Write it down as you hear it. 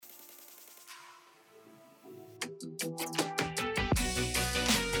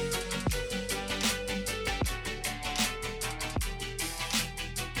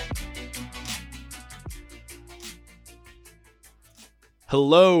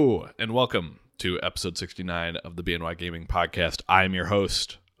Hello and welcome to episode 69 of the BNY Gaming Podcast. I am your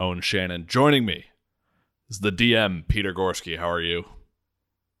host, Owen Shannon. Joining me is the DM, Peter Gorski. How are you?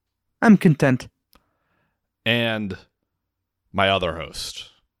 I'm content. And my other host,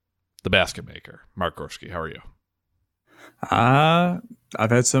 the basket maker, Mark Gorski. How are you? I've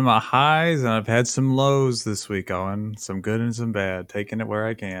had some highs and I've had some lows this week, Owen. Some good and some bad. Taking it where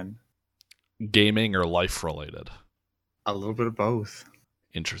I can. Gaming or life related? A little bit of both.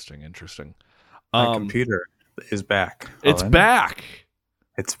 Interesting. My computer is back. It's Owen. back.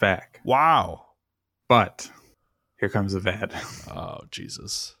 It's back. Wow. But here comes the bad. Oh,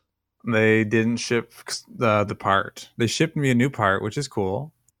 Jesus. They didn't ship the part. They shipped me a new part, which is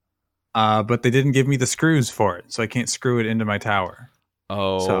cool. But they didn't give me the screws for it, so I can't screw it into my tower.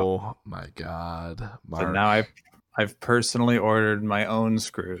 Oh, my God. Mark. So now I've personally ordered my own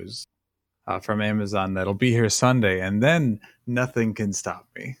screws from Amazon that'll be here Sunday, and then nothing can stop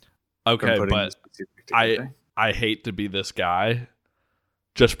me. Okay, but I hate to be this guy.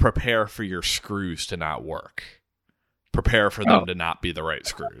 Just prepare for your screws to not work. Prepare for them to not be the right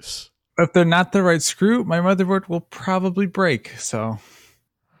screws. If they're not the right screw, my motherboard will probably break. So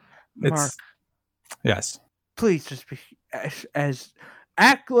Mark, yes. please just be as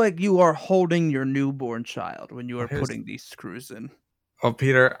act like you are holding your newborn child when you are putting these screws in. Well,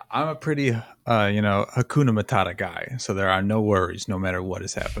 Peter, I'm a pretty, Hakuna Matata guy, so there are no worries no matter what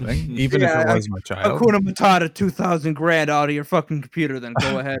is happening, even if it was my child. Hakuna Matata, $2,000 out of your fucking computer. Then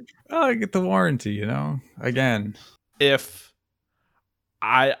go ahead. I get the warranty, again. If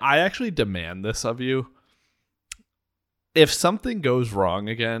I actually demand this of you, if something goes wrong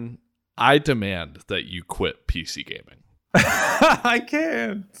again, I demand that you quit PC gaming. I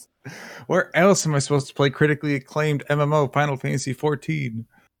can't. Where else am I supposed to play critically acclaimed MMO Final Fantasy 14?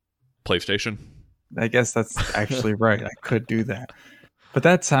 PlayStation? I guess that's actually right. I could do that. But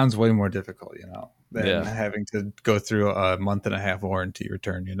that sounds way more difficult, than having to go through a month and a half warranty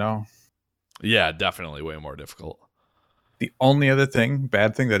return, Yeah, definitely way more difficult. The only other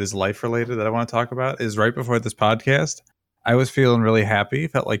bad thing that is life related that I want to talk about is right before this podcast, I was feeling really happy,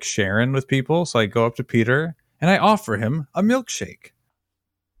 felt like sharing with people. So I go up to Peter and I offer him a milkshake.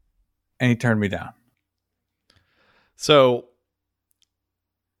 And he turned me down. So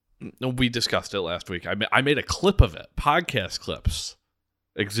we discussed it last week. I made a clip of it. Podcast clips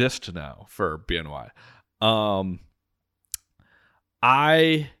exist now for BNY.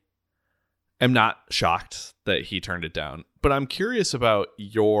 I am not shocked that he turned it down, but I'm curious about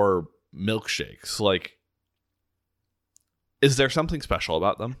your milkshakes. Like, is there something special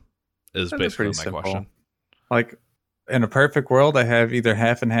about them? Is basically my question. Like, in a perfect world, I have either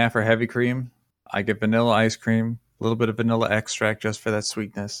half and half or heavy cream. I get vanilla ice cream, a little bit of vanilla extract just for that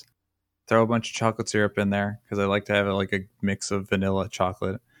sweetness. Throw a bunch of chocolate syrup in there because I like to have like a mix of vanilla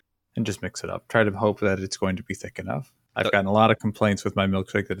chocolate and just mix it up. Try to hope that it's going to be thick enough. I've gotten a lot of complaints with my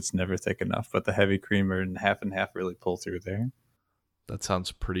milkshake that it's never thick enough, but the heavy cream and half really pull through there. That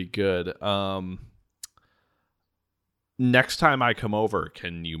sounds pretty good. Next time I come over,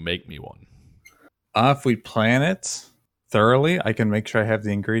 can you make me one? If we plan it thoroughly, I can make sure I have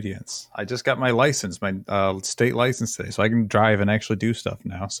the ingredients. I just got my license, my state license today, so I can drive and actually do stuff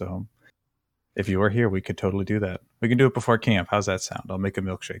now. So if you were here, we could totally do that. We can do it before camp. How's that sound? I'll make a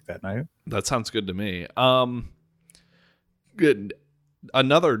milkshake that night. That sounds good to me. Good.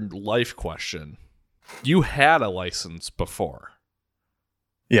 Another life question. You had a license before.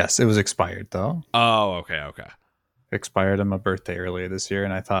 Yes, it was expired though. Oh, okay. Expired on my birthday earlier this year,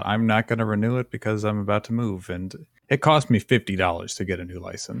 and I thought I'm not going to renew it because I'm about to move, and it cost me $50 to get a new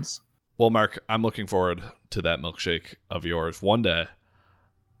license. Well, Mark, I'm looking forward to that milkshake of yours one day.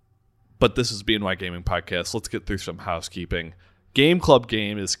 But this is BNY Gaming Podcast. Let's get through some housekeeping. Game Club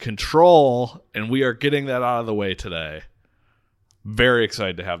game is Control, and we are getting that out of the way today. Very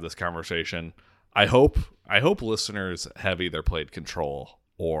excited to have this conversation. I hope listeners have either played Control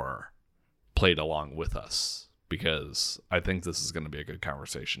or played along with us, because I think this is going to be a good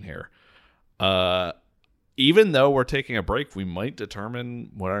conversation here. Even though we're taking a break, we might determine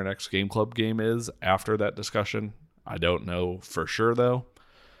what our next Game Club game is after that discussion. I don't know for sure, though.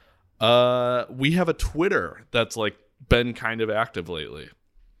 We have a Twitter that's been kind of active lately.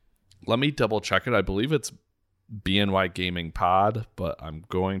 Let me double check it. I believe it's BNY Gaming Pod, but I'm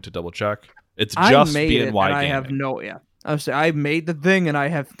going to double check. It's just BNY Gaming. I have I made the thing, and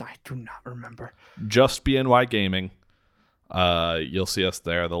I do not remember. Just BNY Gaming. You'll see us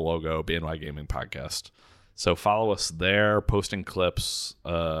there, the logo, BNY Gaming Podcast. So follow us there, posting clips.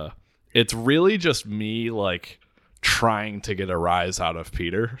 It's really just me trying to get a rise out of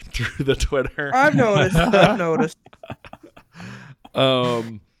Peter through the Twitter. I've noticed. But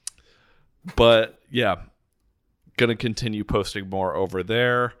yeah, gonna continue posting more over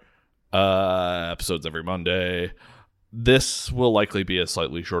there. Episodes every Monday. This will likely be a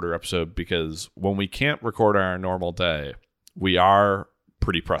slightly shorter episode because when we can't record on our normal day, we are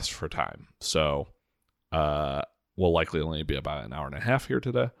pretty pressed for time. So we'll likely only be about an hour and a half here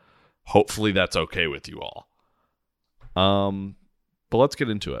today. Hopefully that's okay with you all. But let's get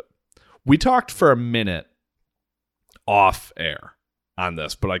into it. We talked for a minute off air on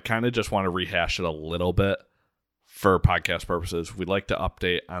this, but I kind of just want to rehash it a little bit for podcast purposes. We'd like to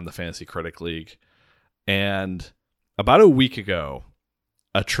update on the Fantasy Critic League. And about a week ago,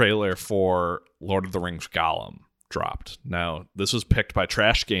 a trailer for Lord of the Rings Gollum dropped. Now, this was picked by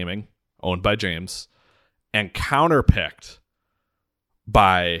Trash Gaming, owned by James, and counterpicked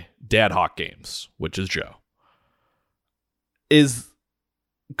by Dadhawk Games, which is Joe.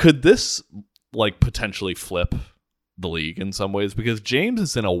 Could this like potentially flip the league in some ways? Because James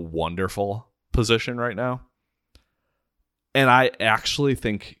is in a wonderful position right now. And I actually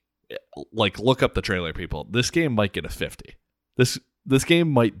think, like, look up the trailer, people. This game might get a 50. This game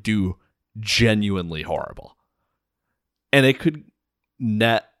might do genuinely horrible. And it could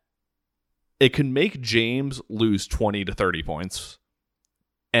make James lose 20 to 30 points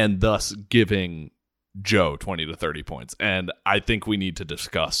and thus giving Joe 20 to 30 points. And I think we need to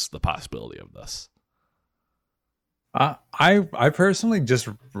discuss the possibility of this. I personally just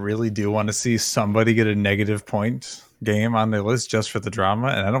really do want to see somebody get a negative point game on their list just for the drama,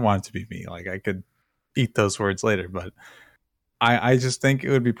 and I don't want it to be me. Like, I could eat those words later, but I just think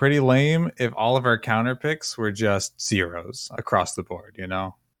it would be pretty lame if all of our counter picks were just zeros across the board, you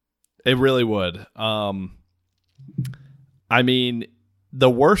know? It really would. I mean, the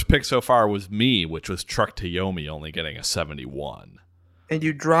worst pick so far was me, which was Truck to Yomi only getting a 71. And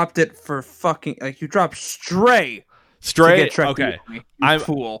you dropped it for fucking, like, you dropped Stray. Stray, okay.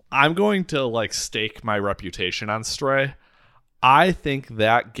 Fool. I'm going to like stake my reputation on Stray. I think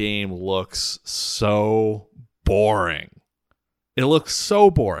that game looks so boring. It looks so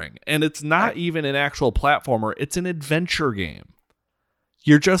boring. And it's not even an actual platformer. It's an adventure game.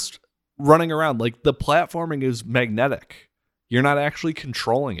 You're just running around. Like, the platforming is magnetic. You're not actually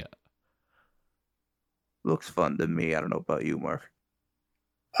controlling it. Looks fun to me. I don't know about you, Mark.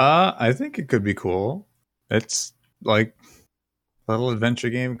 I think it could be cool. It's like a little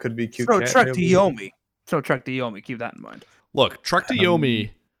adventure game, could be cute. So Truck to Yomi. Keep that in mind. Look, Truck to Yomi,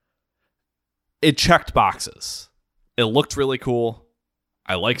 it checked boxes. It looked really cool.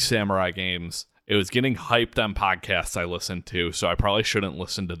 I like samurai games. It was getting hyped on podcasts I listened to, so I probably shouldn't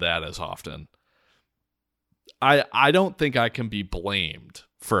listen to that as often. I don't think I can be blamed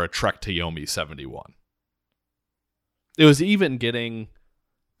for a Trek to Yomi 71. It was even getting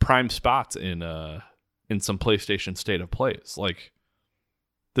prime spots in some PlayStation State of Plays. Like,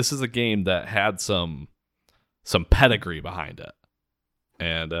 this is a game that had some pedigree behind it.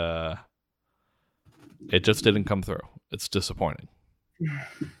 And it just didn't come through. It's disappointing.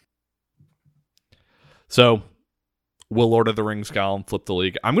 So, will Lord of the Rings Gollum flip the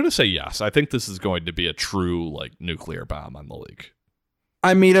league? I'm going to say yes. I think this is going to be a true like nuclear bomb on the league.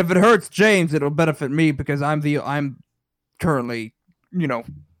 I mean, if it hurts James, it'll benefit me because I'm currently,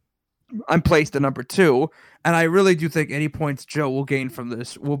 I'm placed at number 2, and I really do think any points Joe will gain from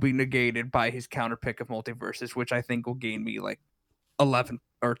this will be negated by his counter pick of Multiverses, which I think will gain me like 11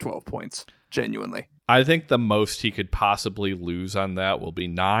 or 12 points, genuinely. I think the most he could possibly lose on that will be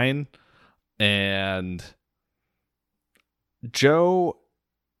 9, and Joe's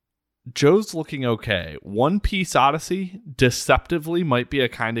looking okay. One Piece Odyssey deceptively might be a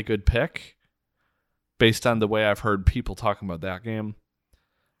kind of good pick based on the way I've heard people talking about that game.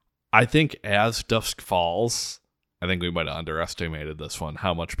 I think As Dusk Falls, I think we might have underestimated this one,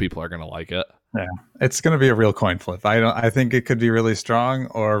 how much people are going to like it. Yeah, it's going to be a real coin flip. I think it could be really strong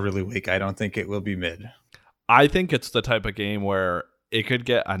or really weak. I don't think it will be mid. I think it's the type of game where it could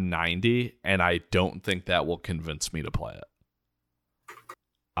get a 90, and I don't think that will convince me to play it.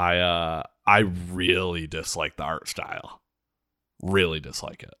 I really dislike the art style. Really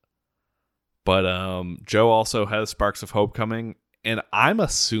dislike it. But Joe also has Sparks of Hope coming, and I'm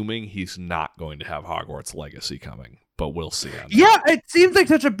assuming he's not going to have Hogwarts Legacy coming, but we'll see. Yeah, it seems like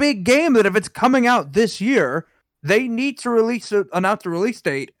such a big game that if it's coming out this year, they need to announce the release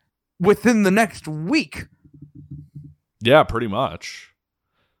date within the next week. Yeah, pretty much.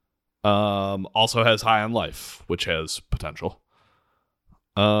 Also has High on Life, which has potential.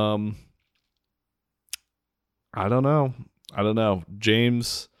 I don't know.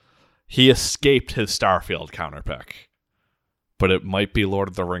 James, he escaped his Starfield counterpick, but it might be Lord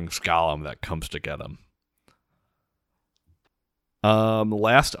of the Rings Gollum that comes to get him.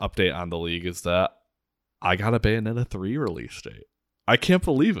 Last update on the league is that I got a Bayonetta 3 release date. I can't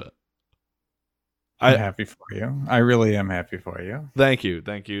believe it. I'm happy for you. I really am happy for you. Thank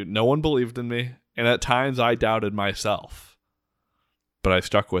you. No one believed in me, and at times I doubted myself. But I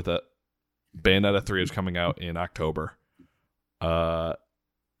stuck with it. Bayonetta 3 is coming out in October.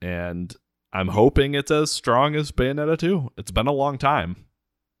 And I'm hoping it's as strong as Bayonetta 2. It's been a long time.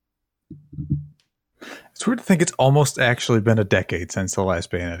 It's weird to think it's almost actually been a decade since the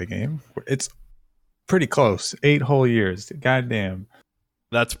last Bayonetta game. It's pretty close. 8 whole years. Goddamn.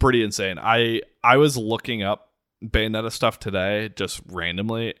 That's pretty insane. I was looking up Bayonetta stuff today just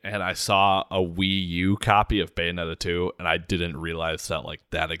randomly, and I saw a Wii U copy of Bayonetta 2, and I didn't realize that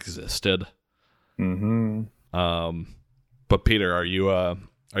that existed. Mm-hmm. But Peter, are you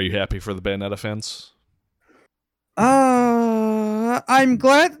happy for the Bayonetta fans? I'm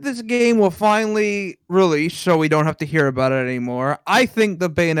glad this game will finally release, so we don't have to hear about it anymore. I think the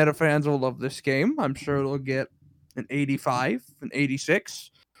Bayonetta fans will love this game. I'm sure it'll get an 85, an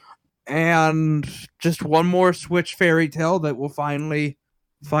 86, and just one more Switch fairy tale that will finally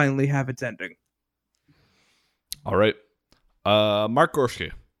have its ending. All right, Mark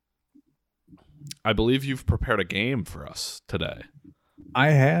Gorski, I believe you've prepared a game for us today.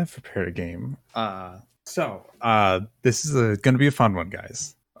 I have prepared a game. So this is going to be a fun one,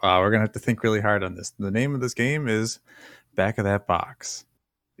 guys. We're going to have to think really hard on this. The name of this game is Back of That Box,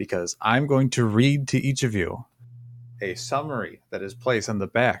 because I'm going to read to each of you a summary that is placed on the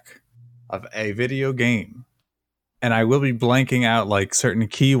back of a video game. And I will be blanking out certain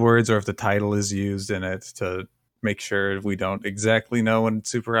keywords or if the title is used in it to make sure we don't exactly know when it's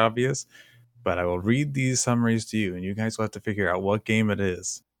super obvious. But I will read these summaries to you, and you guys will have to figure out what game it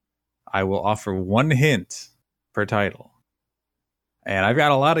is. I will offer one hint per title. And I've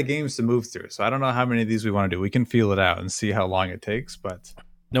got a lot of games to move through, so I don't know how many of these we want to do. We can feel it out and see how long it takes, but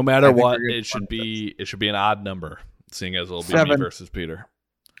no matter what, it should be an odd number, seeing as it'll be 7. me versus Peter.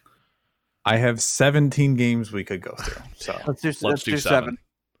 I have 17 games we could go through. So let's do 7.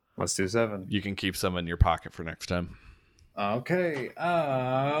 Let's do 7. You can keep some in your pocket for next time. Okay.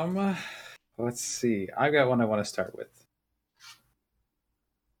 Let's see. I've got one I want to start with.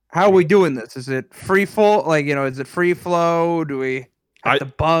 How are we doing this? Is it free flow? Is it free flow? Do we have to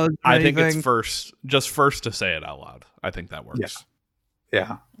buzz? I think it's first to say it out loud. I think that works.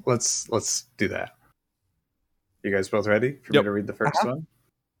 Yeah. Let's do that. You guys both ready for me to read the first one?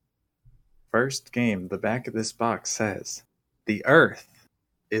 First game, the back of this box says, "The Earth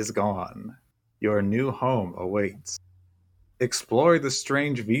is gone. Your new home awaits. Explore the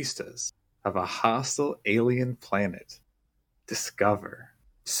strange vistas of a hostile alien planet. Discover.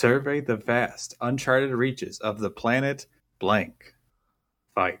 Survey the vast, uncharted reaches of the planet blank.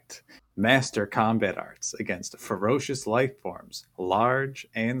 Fight. Master combat arts against ferocious life forms, large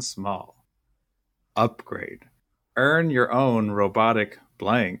and small. Upgrade. Earn your own robotic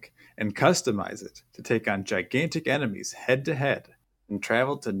blank and customize it to take on gigantic enemies head to head and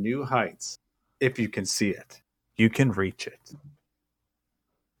travel to new heights. If you can see it, you can reach it."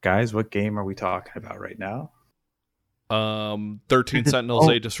 Guys, what game are we talking about right now? 13 Sentinels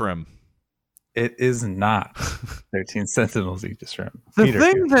Aegis Rim. It is not 13 Sentinels Aegis Rim.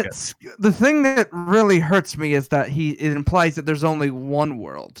 The thing that really hurts me is that it implies that there's only one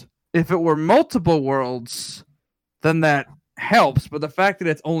world. If it were multiple worlds, then that helps. But the fact that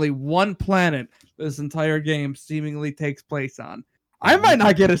it's only one planet this entire game seemingly takes place on, I might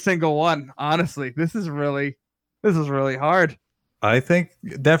not get a single one. Honestly, this is really hard. I think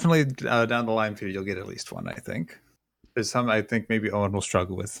definitely down the line, Peter, you'll get at least one. I think there's some I think maybe Owen will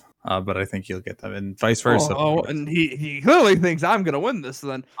struggle with, but I think you'll get them, and vice versa. And he clearly thinks I'm gonna win this.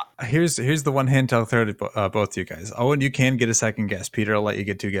 Then here's the one hint I'll throw to both you guys. Owen, you can get a second guess. Peter, I'll let you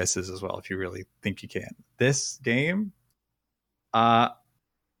get 2 guesses as well if you really think you can. This game, I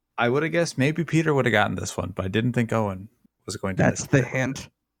would have guessed maybe Peter would have gotten this one, but I didn't think Owen was going to. That's the hint.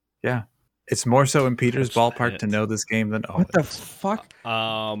 Yeah. It's more so in Peter's ballpark to know this game than Owen. What the fuck?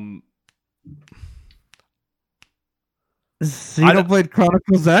 Xenoblade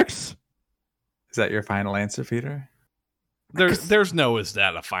Chronicles X? Is that your final answer, Peter? There's no is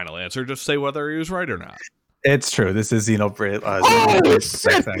that a final answer. Just say whether he was right or not. It's true. This is Xenoblade. I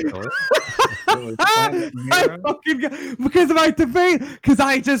fucking because of my debate. Because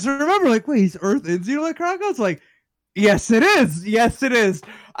I just remember, wait, is Earth in Xenoblade Chronicles? Yes, it is. Yes, it is.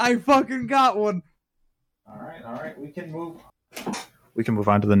 I fucking got one. All right. We can move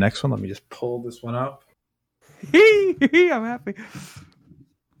on to the next one. Let me just pull this one up. I'm happy.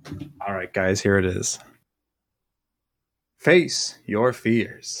 All right, guys, here it is. Face your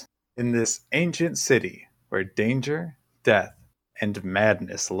fears in this ancient city where danger, death, and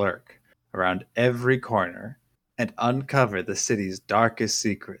madness lurk around every corner and uncover the city's darkest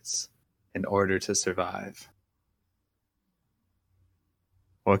secrets in order to survive.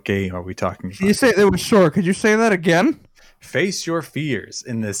 What game are we talking about? You say it was short. Could you say that again? Face your fears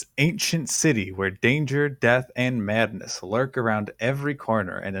in this ancient city where danger, death, and madness lurk around every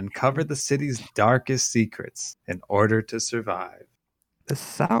corner and uncover the city's darkest secrets in order to survive. This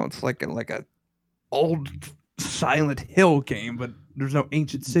sounds like a old Silent Hill game, but there's no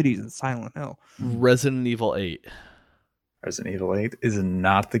ancient cities in Silent Hill. Resident Evil 8. Resident Evil 8 is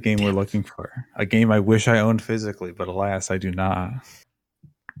not the game we're looking for. A game I wish I owned physically, but alas, I do not.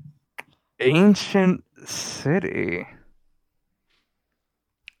 Ancient city.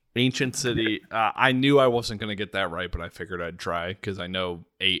 Ancient City. I knew I wasn't going to get that right, but I figured I'd try because I know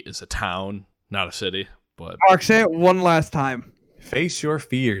 8 is a town, not a city. But Mark, say it one last time. Face your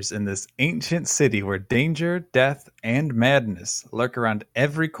fears in this ancient city where danger, death, and madness lurk around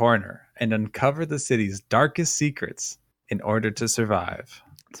every corner and uncover the city's darkest secrets in order to survive.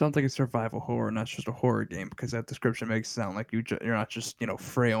 It sounds like a survival horror, not just a horror game, because that description makes it sound like you're not just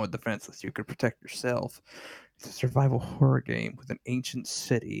frail and defenseless. You can protect yourself. It's a survival horror game with an ancient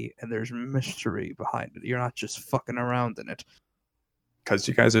city, and there's mystery behind it. You're not just fucking around in it. Because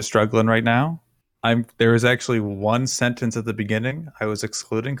you guys are struggling right now, there was actually one sentence at the beginning I was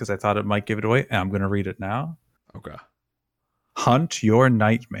excluding because I thought it might give it away, and I'm going to read it now. okay. Hunt your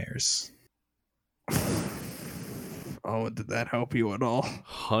nightmares. Oh, did that help you at all?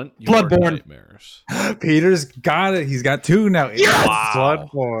 Hunt your Bloodborne. nightmares. Peter's got it. He's got 2 now. Yes! Wow.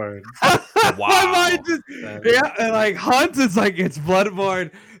 Bloodborne. Wow. My mind just, yeah, and like Hunt is like it's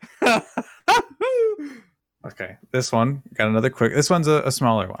Bloodborne. Okay, this one got another quick. This one's a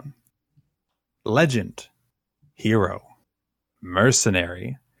smaller one. Legend, hero,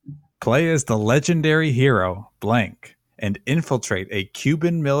 mercenary. Play as the legendary hero blank and infiltrate a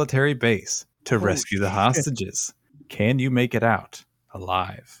Cuban military base to rescue the hostages. Can you make it out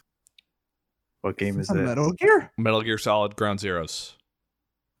alive? What game is this? Metal Gear? Metal Gear Solid Ground Zeroes.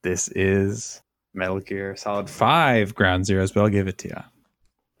 This is Metal Gear Solid 5 Ground Zeroes, but I'll give it to you.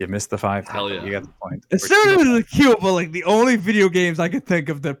 You missed the 5. Hell yeah. You got the point. It started as a Cuba, but like the only video games I could think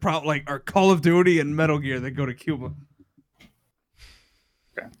of that are Call of Duty and Metal Gear that go to Cuba.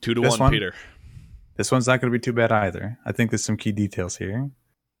 Okay. 2-1, Peter. This one's not going to be too bad either. I think there's some key details here.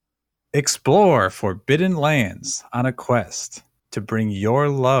 Explore forbidden lands on a quest to bring your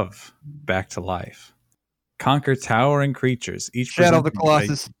love back to life. Conquer towering creatures. Each Shadow of the presenting a-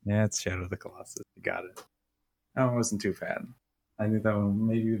 Colossus. Yeah, it's Shadow of the Colossus. You got it. That one wasn't too bad. I knew that one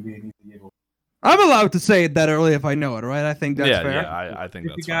maybe would be an easy game. I'm allowed to say it that early if I know it, right? I think that's fair. Yeah, I think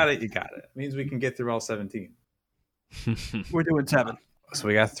If that's you got it, you got it. It means we can get through all 17. fine. We're doing 7. So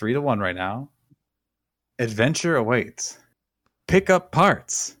we got 3-1 right now. Adventure awaits. Pick up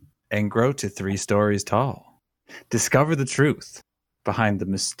parts and grow to 3 stories tall. Discover the truth behind the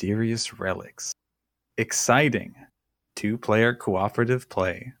mysterious relics. Exciting 2-player cooperative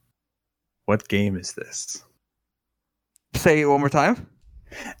play. What game is this? Say it one more time.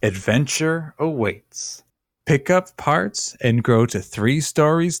 Adventure awaits. Pick up parts and grow to 3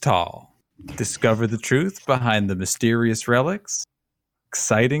 stories tall. Discover the truth behind the mysterious relics.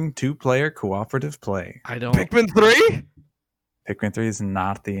 Exciting 2-player cooperative play. I don't. Pikmin 3? Pikmin 3 is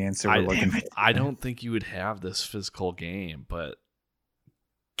not the answer we're looking for. I don't think you would have this physical game, but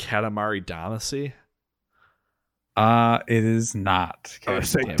Katamari Damacy. It is not. I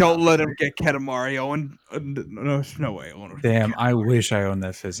was Okay. saying, don't let him get Katamari, Owen. No way, Owen. Damn, I wish I owned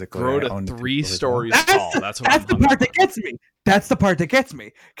that physically. Grow I to owned it 3 digitally. stories That's tall. the- That's what That's I'm the hungry part that for. gets me. That's the part that gets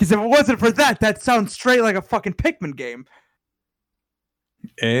me. Because if it wasn't for that, that sounds straight like a fucking Pikmin game.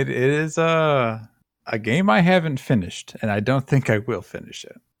 It is a game I haven't finished, and I don't think I will finish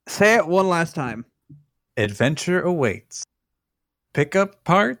it. Say it one last time. Adventure awaits. Pick up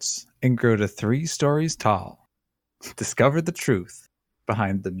parts and grow to 3 stories tall. Discover the truth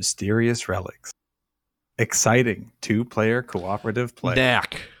behind the mysterious relics. Exciting 2-player cooperative play.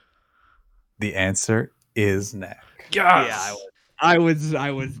 Knack. The answer is Knack. Yes. Yeah, I would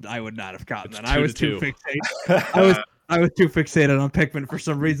not have gotten It's that. I was 2-2. too fixated. I was too fixated on Pikmin for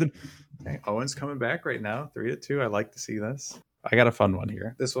some reason. Okay, Owen's coming back right now, 3-2. I like to see this. I got a fun one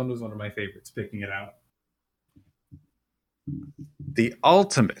here. This one was one of my favorites, picking it out. The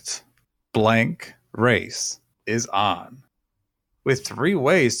ultimate blank race is on. With 3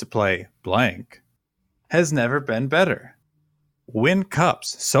 ways to play blank has never been better. Win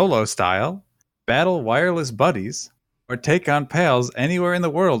cups solo style, battle wireless buddies, or take on pals anywhere in the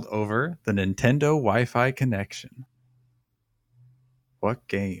world over the Nintendo Wi-Fi connection. What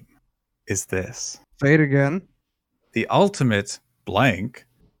game is this? Say it again. The ultimate blank,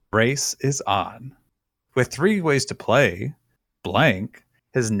 race is on. With 3 ways to play, blank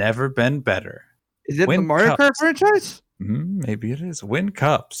has never been better. Is it the Win Mario Kart cups. franchise? Maybe it is. Win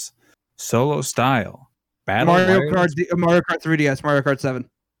cups, solo style, battle Mario wireless- Kart, Mario Kart 3DS, Mario Kart 7.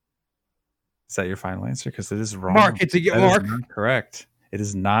 Is that your final answer? Because it is wrong. Mark, it's a That is Mark. not correct. It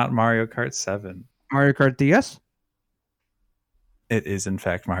is not Mario Kart 7. Mario Kart DS. It is, in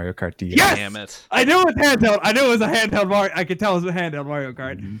fact, Mario Kart DS. Yes! Damn it. I knew it was handheld. I knew it was a handheld Mario. I could tell it was a handheld Mario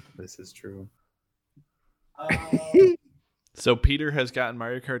Kart. This is true. So Peter has gotten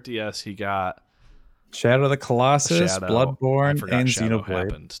Mario Kart DS. He got Shadow of the Colossus, Shadow. I Bloodborne, forgot and Shadow Xenoblade.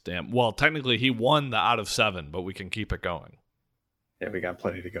 happened. Damn. Well, technically he won the out of 7, but we can keep it going. Yeah, we got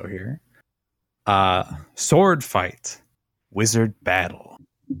plenty to go here. Sword fight, wizard battle,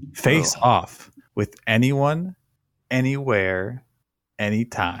 face off with anyone, anywhere,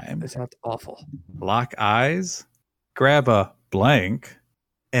 anytime. This sounds awful. Lock eyes, grab a blank,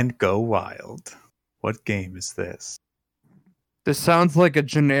 and go wild. What game is this? This sounds like a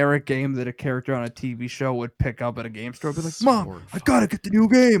generic game that a character on a TV show would pick up at a game store. Be like, Mom, Sword I gotta get the new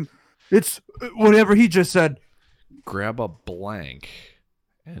game. It's whatever he just said. Grab a blank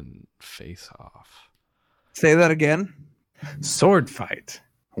and face off. Say that again. Sword fight,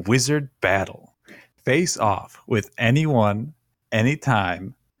 wizard battle, face off with anyone,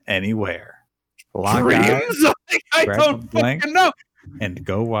 anytime, anywhere. Lock eyes Dreams? I grab don't a blank. fucking know. and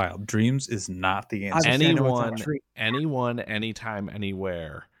go wild. Dreams is not the answer. Obviously, I know it's not true. Anyone, anytime,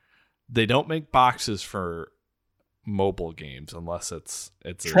 anywhere. They don't make boxes for mobile games unless it's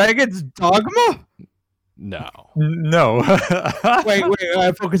Dragon's Dogma? no. No. Wait,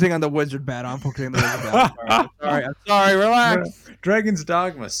 I'm focusing on the wizard battle. I'm focusing on the wizard battle. I'm sorry, relax. Dragon's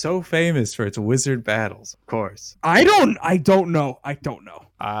Dogma, so famous for its wizard battles, of course. I don't know.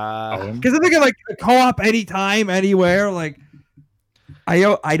 Owen? Because I'm thinking like co-op anytime, anywhere. Like I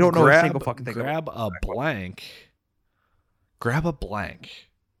don't know a single fucking thing. Grab a blank. Grab a blank.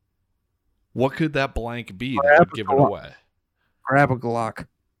 What could that blank be that would give it away? Grab a Glock.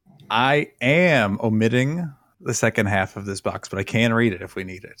 I am omitting the second half of this box, but I can read it if we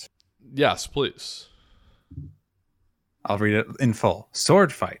need it. Yes, please. I'll read it in full.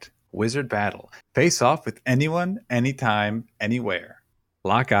 Sword fight, wizard battle, face off with anyone, anytime, anywhere.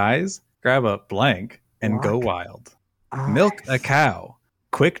 Lock eyes, grab a blank, and go wild. Milk a cow,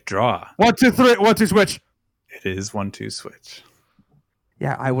 quick draw. 1, 2, 3. 1, 2 switch. It is 1-2 switch.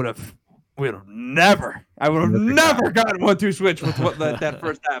 Yeah, I would have never gotten 1, 2 switch with that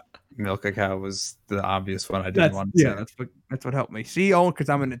first half. Milk a cow was the obvious one I didn't want to say. That's what helped me. See, Owen, because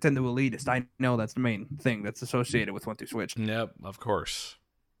I'm a Nintendo elitist, I know that's the main thing that's associated with 1, 2 switch. Yep, of course.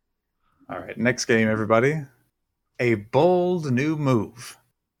 All right, next game, everybody. A bold new move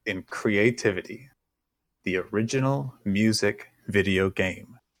in creativity. The original music video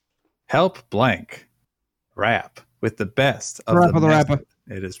game. Help blank. Rap with the best of Parappa the method. Rapper.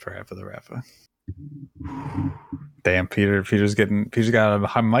 It is Parappa the Rapper. Damn, Peter's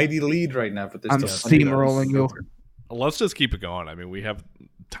got a mighty lead right now. But I'm steamrolling you. Let's just keep it going. I mean, we have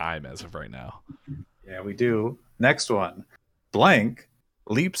time as of right now. Yeah, we do. Next one. Blank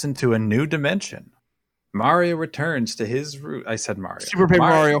leaps into a new dimension. Mario returns to his root. I said Mario. Super Paper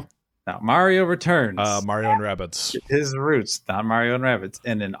Mario. Now, Mario returns Mario and Rabbids. his roots, not Mario and Rabbids,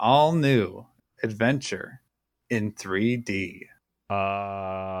 in an all-new adventure in 3D.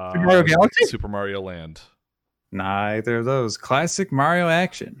 Super Mario Galaxy? Super Mario Land. Neither of those. Classic Mario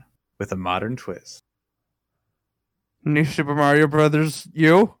action with a modern twist. New Super Mario Brothers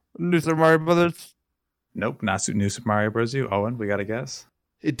U? New Super Mario Brothers? Nope, not New Super Mario Bros. U. Owen, we got to guess.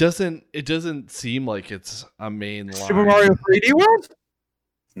 It doesn't seem like it's a main line. Super Mario 3D World?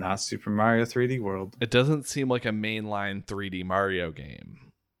 Not Super Mario 3D World. It doesn't seem like a mainline 3D Mario game.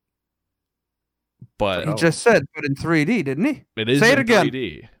 But He just said, but in 3D, didn't he? it is Say it in again.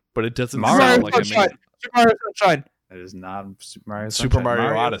 3D. But it doesn't Mario sound like a Sunshine. main Super Mario Sunshine. It is not Super Mario Super Sunshine.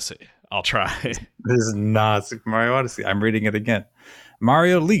 Mario Odyssey. I'll try. This is not Super Mario Odyssey. I'm reading it again.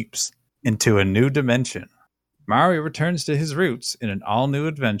 Mario leaps into a new dimension. Mario returns to his roots in an all-new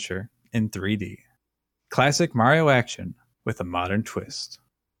adventure in 3D. Classic Mario action with a modern twist.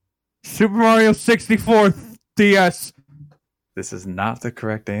 Super Mario 64 DS. This is not the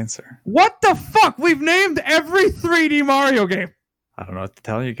correct answer. What the fuck? We've named every 3D Mario game. I don't know what to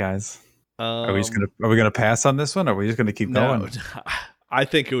tell you guys. Are Are we gonna pass on this one, or are we just gonna keep no, going? I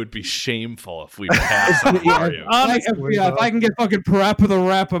think it would be shameful if we passed on Yeah, Mario. Honestly, if I can get fucking Parappa the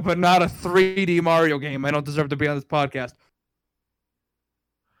Rapper, but not a 3D Mario game, I don't deserve to be on this podcast.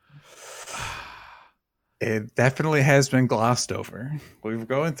 It definitely has been glossed over. We're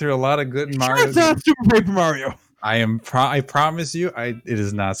going through a lot of good Sure, Mario. it's not Super Paper Mario. I promise you, it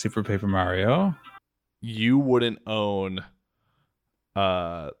is not Super Paper Mario. You wouldn't own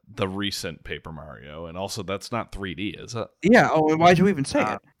the recent Paper Mario, and also that's not 3D, is it? Yeah. Oh, why'd you even say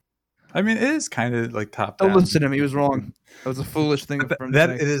it? I mean, it is kind of like top Don't down. listen to him. He was wrong. That was a foolish thing for him to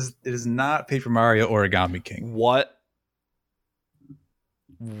say. It is not Paper Mario Origami King. What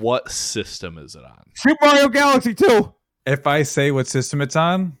system is it on? Super Mario Galaxy 2. If I say what system it's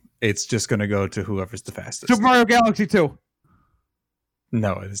on, it's just going to go to whoever's the fastest. Super Mario Galaxy 2.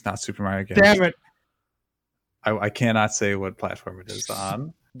 No, it is not Super Mario Galaxy. Damn it. I cannot say what platform it is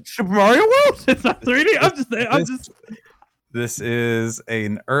on. Super Mario World? It's not 3D. This is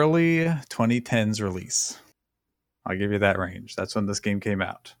an early 2010s release. I'll give you that range. That's when this game came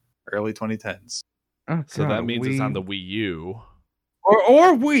out. Early 2010s. Oh, So that means it's on the Wii U.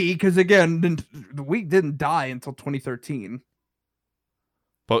 Or Wii, because again, the Wii didn't die until 2013.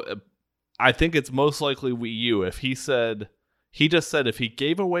 But I think it's most likely Wii U. If he just said if he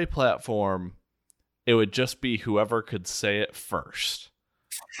gave away platform, it would just be whoever could say it first.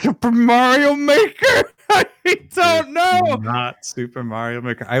 Super Mario Maker? I don't know. Not Super Mario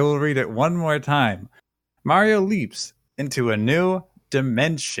Maker. I will read it one more time. Mario leaps into a new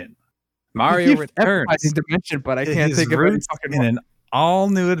dimension. Mario returns dimension, but I can't think of any fucking in an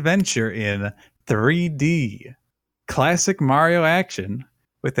all-new adventure in 3D. Classic Mario action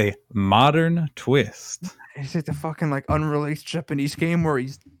with a modern twist. Is it the fucking like unreleased Japanese game where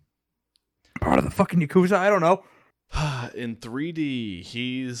he's part of the fucking Yakuza? I don't know. In 3D,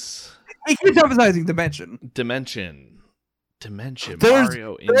 he keeps emphasizing dimension.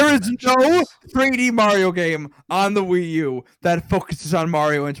 Mario. There is no 3D Mario game on the Wii U that focuses on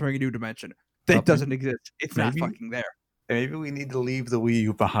Mario entering a new dimension. That doesn't exist. It's not fucking there. Maybe we need to leave the Wii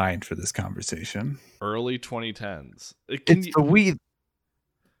U behind for this conversation. Early 2010s. The Wii.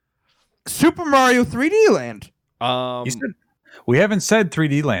 Super Mario 3D Land. We haven't said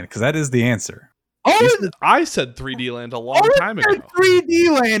 3D Land because that is the answer. Oh, I said 3D Land a long time ago.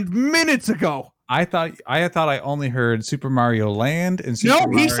 3D Land minutes ago. I thought I only heard Super Mario Land and Super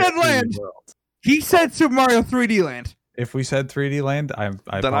Mario he said Land. World. He said Super Mario 3D Land. If we said 3D Land, I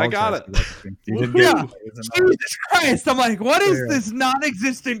then I got it. You did get it. Jesus Christ! I'm like, what is this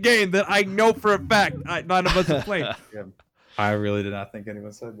non-existent game that I know for a fact none of us have played? I really did not think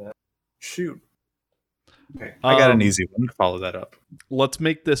anyone said that. Shoot. Okay, I got an easy one to follow that up. Let's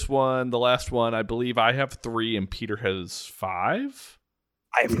make this one the last one. I believe I have 3 and Peter has 5.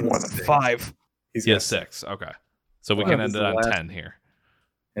 I have more than 5. He's got 6. Okay, so we can end it on 10 here.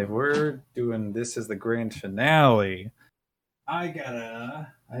 If we're doing this as the grand finale, I've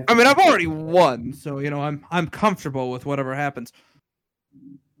already won, so I'm comfortable with whatever happens.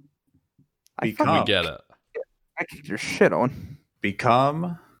 We get it. I kicked your shit on.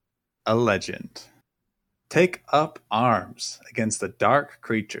 Become a legend. Take up arms against the dark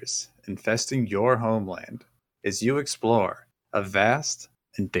creatures infesting your homeland as you explore a vast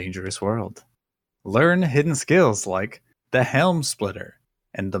and dangerous world. Learn hidden skills like the Helm Splitter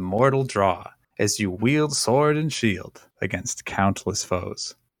and the Mortal Draw as you wield sword and shield against countless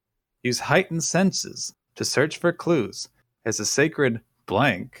foes. Use heightened senses to search for clues as a sacred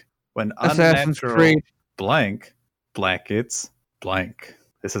blank when unnatural blank blankets blank.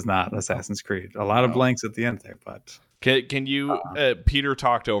 This is not Assassin's Creed. A lot of blanks at the end there, but can you? Peter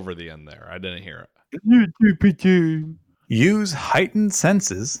talked over the end there. I didn't hear it. Use heightened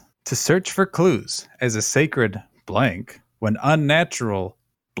senses to search for clues as a sacred blank when unnatural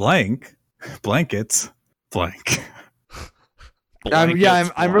blank blankets blank. I'm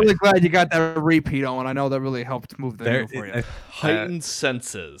really glad you got that repeat on. I know that really helped move the needle for you. Heightened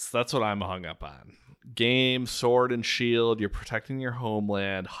senses. That's what I'm hung up on. Game, sword, and shield. You're protecting your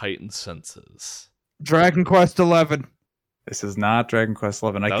homeland. Heightened senses. Dragon Quest 11. This is not Dragon Quest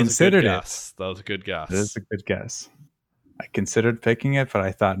 11. I considered it. That was a good guess. It is a good guess. I considered picking it, but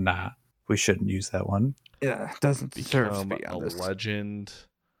I thought, we shouldn't use that one. Yeah, it doesn't deserve to be on this. Legend.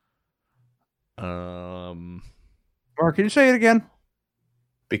 Mark, can you say it again?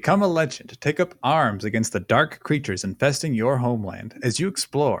 Become a legend. Take up arms against the dark creatures infesting your homeland as you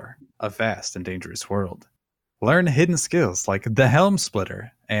explore a vast and dangerous world. Learn hidden skills like the Helm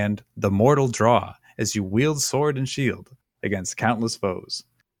Splitter and the Mortal Draw as you wield sword and shield against countless foes.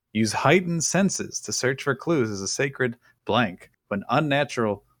 Use heightened senses to search for clues as a sacred blank when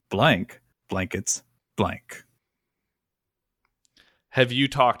unnatural blank blankets blank. Have you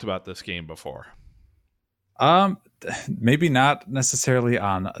talked about this game before? Maybe not necessarily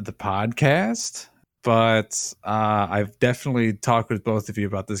on the podcast, but I've definitely talked with both of you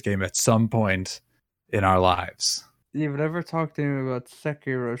about this game at some point in our lives. You've never talked to me about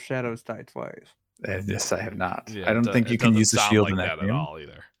Sekiro Shadows Die Twice. Yes, I have not. Yeah, I don't think you it can doesn't use the sound shield like in that at game. all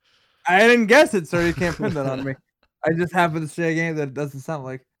either. I didn't guess it, sir. You can't pin that on me. I just happened to say a game that it doesn't sound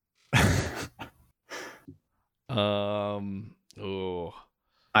like. Oh,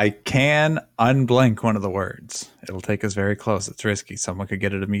 I can unblank one of the words. It'll take us very close. It's risky. Someone could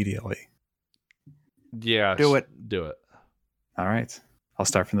get it immediately. yeah. Do it. Do it. All right. I'll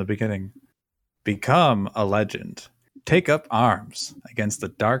start from the beginning. Become a legend. Take up arms against the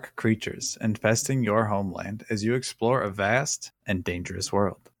dark creatures infesting your homeland as you explore a vast and dangerous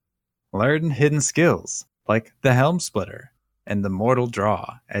world. Learn hidden skills like the Helm Splitter and the Mortal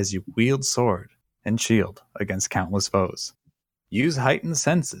Draw as you wield sword and shield against countless foes. Use heightened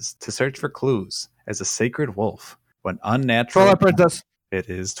senses to search for clues as a sacred wolf when unnatural. Twilight Princess. It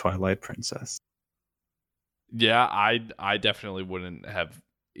is Twilight Princess. Yeah, I definitely wouldn't have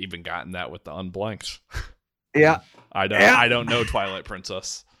even gotten that with the unblanks. Yeah. I don't. Yeah. I don't know Twilight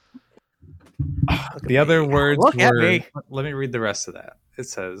Princess. The other words Look at were. me. Let me read the rest of that. It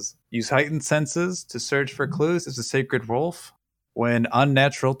says, use heightened senses to search for clues as a sacred wolf when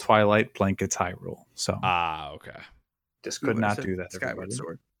unnatural twilight blankets Hyrule. So, Okay. just could not do that. Skyward Everybody.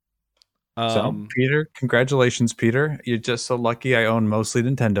 Sword. So, Peter, congratulations, Peter. You're just so lucky. I own mostly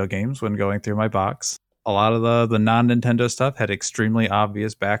Nintendo games when going through my box. A lot of the non-Nintendo stuff had extremely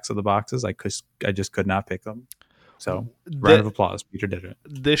obvious backs of the boxes. I just could not pick them. So, round of applause. Peter did it.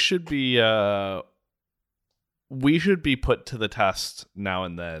 This should be we should be put to the test now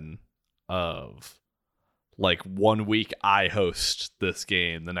and then of like 1 week I host this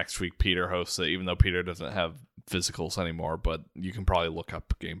game, the next week Peter hosts it, even though Peter doesn't have physicals anymore, but you can probably look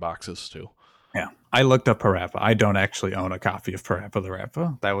up game boxes too. Yeah, I looked up Parappa. I don't actually own a copy of Parappa the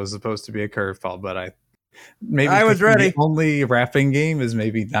Rappa. That was supposed to be a curveball, but I was ready. The only rapping game is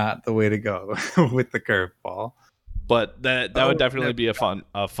maybe not the way to go with the curveball. But that would definitely be a fun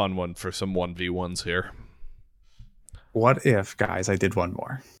one for some 1v1s here. What if, guys, I did one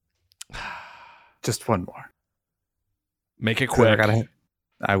more? Just one more. Make it quick.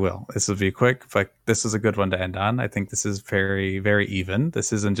 I will. This will be quick, but this is a good one to end on. I think this is very, very even.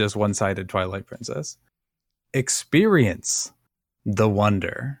 This isn't just one-sided Twilight Princess. Experience the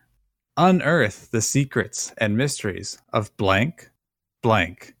wonder. Unearth the secrets and mysteries of blank,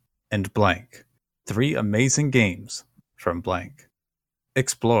 blank, and blank. 3 amazing games from blank.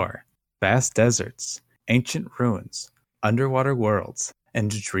 Explore vast deserts, ancient ruins, underwater worlds,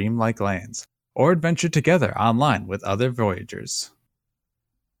 and dreamlike lands, or adventure together online with other voyagers.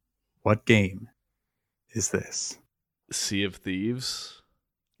 What game is this? Sea of Thieves.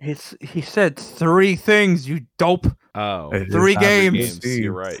 He said 3 things, you dope. Oh, It is 3 not a games. game.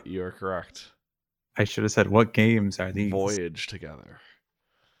 You're right. You are correct. I should have said, what games are these? Voyage together.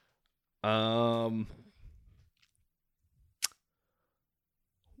 Skull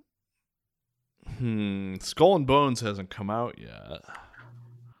and Bones hasn't come out yet.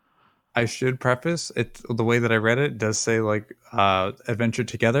 I should preface it, the way that I read it does say like adventure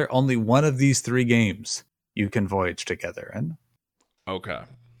together. Only one of these 3 games you can voyage together in. Okay.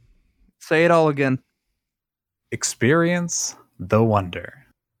 Say it all again. Experience the wonder.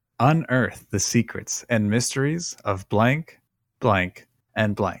 Unearth the secrets and mysteries of blank, blank,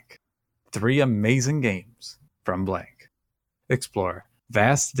 and blank. 3 amazing games from blank. Explore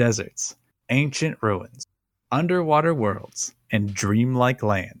vast deserts, ancient ruins, underwater worlds, and dreamlike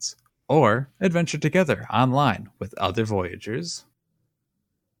lands. Or adventure together online with other voyagers.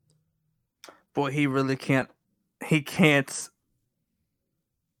 Boy, he really can't. He can't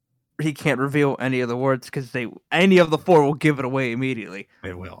reveal any of the words because any of the 4 will give it away immediately.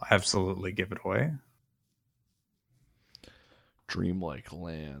 It will absolutely give it away. Dreamlike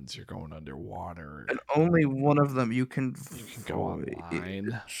lands. You're going underwater. And only one of them you can go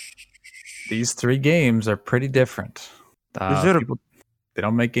online. These 3 games are pretty different. They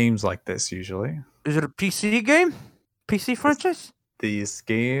don't make games like this usually. Is it a PC game? PC franchise? These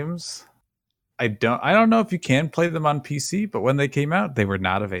games, I don't know if you can play them on PC, but when they came out, they were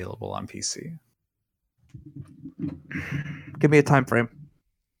not available on PC. Give me a time frame.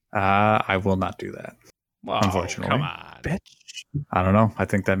 I will not do that. Oh, Unfortunately. Come on. Bitch. I don't know. I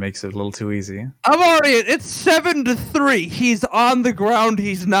think that makes it a little too easy. It's 7-3. He's on the ground.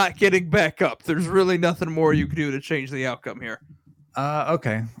 He's not getting back up. There's really nothing more you can do to change the outcome here.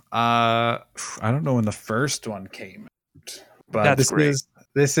 Okay. I don't know when the first one came out, but That's great.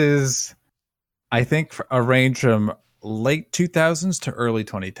 This is, I think, a range from late 2000s to early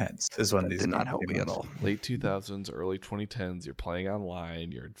 2010s is when That these did not games help came me at out. all. Late 2000s, early 2010s. You're playing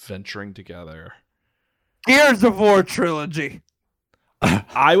online. You're adventuring together. Gears of War trilogy.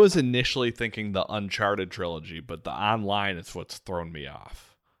 I was initially thinking the Uncharted trilogy, but the online is what's thrown me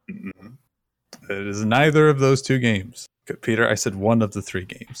off. It is neither of those two games. Peter, I said one of the three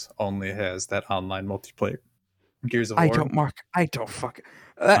games only has that online multiplayer. Gears of War. I don't fucking.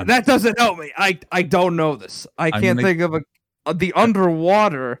 That doesn't help me. I don't know this. I can't think of the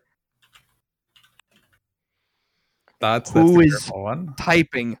underwater. That's who the is one.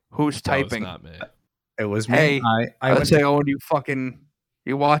 Typing? Who's That was typing? not me. It was me. Hey, I would say, Owen,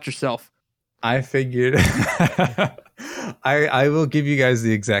 you watch yourself. I figured. I will give you guys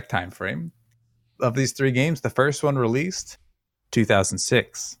the exact time frame of these three games. The first one released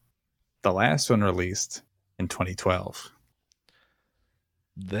 2006. The last one released in 2012.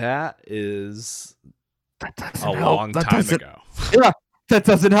 That is That a long time ago. Yeah, that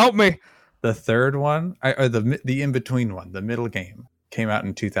doesn't help me. The third one, or the in between one, the middle game, came out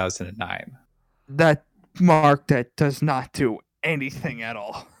in 2009. That does not do anything at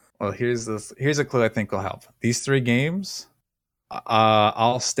all. Well, here's a clue I think will help. These three games,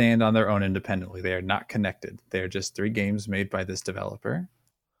 all stand on their own independently. They are not connected. They are just three games made by this developer.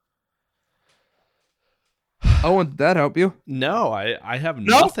 Owen, did that help you? No, I have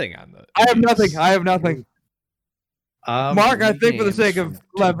nothing on that. I have nothing. Mark, I think for the sake of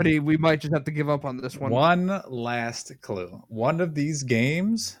levity, we might just have to give up on this one. One last clue. One of these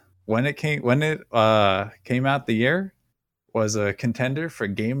games, when it came out the year, was a contender for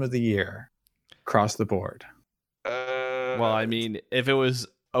Game of the Year across the board. Well, I mean, if it was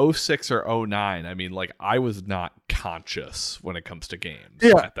 06 or 09, I mean, like, I was not conscious when it comes to games.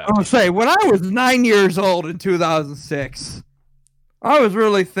 Yeah, I was saying, when I was 9 years old in 2006, I was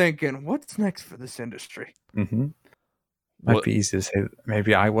really thinking, what's next for this industry? Mm-hmm. Might be easy to say.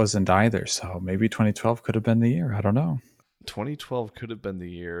 Maybe I wasn't either, so maybe 2012 could have been the year. I don't know. 2012 could have been the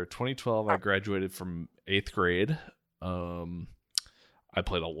year. 2012, I graduated from 8th grade. I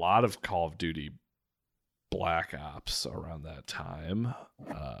played a lot of Call of Duty Black Ops around that time.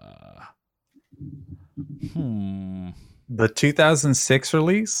 The 2006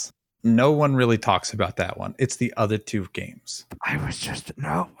 release, no one really talks about that one. It's the other two games.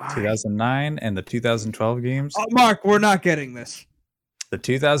 2009 and the 2012 games. Oh, Mark, we're not getting this. The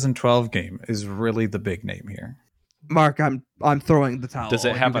 2012 game is really the big name here. Mark, I'm throwing the towel. Does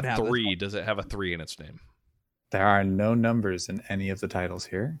it have a 3? Does it have a 3 in its name? There are no numbers in any of the titles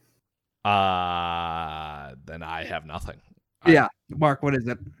here. Then I have nothing. Yeah, Mark, what is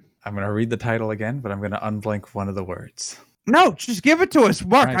it? I'm going to read the title again, but I'm going to unblank one of the words. No, just give it to us,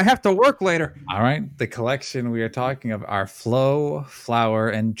 Mark. Right. I have to work later. All right. The collection we are talking of are Flow, Flower,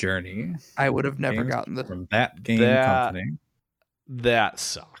 and Journey. I would have never gotten this from that game company. That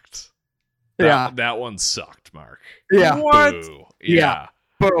sucked. That one sucked, Mark. Yeah. What? Boo. Yeah.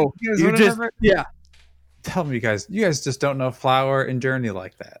 Boo. You just Tell me, you guys just don't know Flower and Journey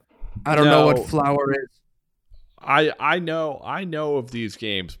like that. I don't know what Flower is. I know of these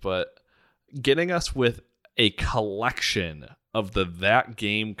games, but getting us with a collection of that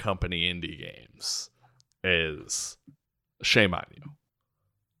game company indie games is shame on you.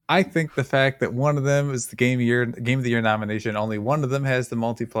 I think the fact that one of them is the Game of the Year nomination, only one of them has the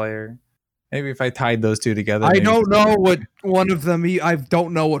multiplayer. Maybe if I tied those two together. I don't know what one of them. I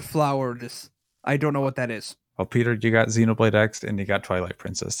don't know what Flower is. I don't know what that is. Well, Peter, you got Xenoblade X and you got Twilight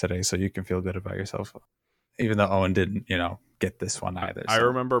Princess today, so you can feel good about yourself. Even though Owen didn't, get this one either. I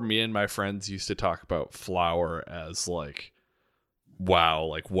remember me and my friends used to talk about Flower as like, wow,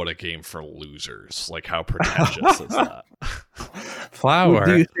 like what a game for losers. Like how pretentious is that? Flower.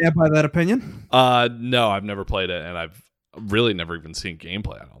 Do you stand by that opinion? No, I've never played it, and I've really never even seen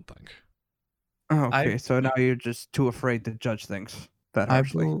gameplay, I don't think. Oh, okay, so now you're just too afraid to judge things that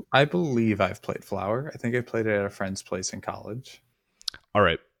harshly. I believe I've played Flower. I think I played it at a friend's place in college. All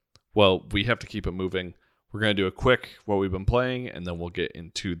right. Well, we have to keep it moving. We're going to do a quick what we've been playing, and then we'll get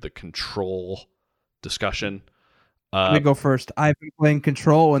into the Control discussion. Let me go first. I've been playing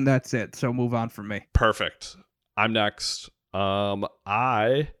Control, and that's it. So move on from me. Perfect. I'm next.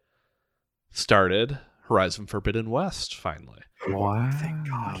 I started Horizon Forbidden West finally. Wow! Thank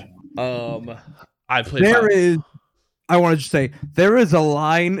God. I played. I want to just say there is a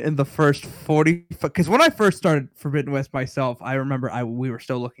line in the first 40 because when I first started Forbidden West myself, I remember we were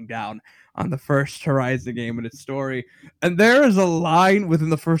still looking down on the first Horizon game and its story, and there is a line within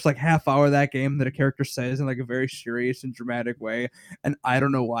the first half hour of that game that a character says in a very serious and dramatic way, and I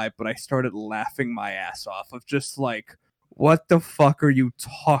don't know why, but I started laughing my ass off of just what the fuck are you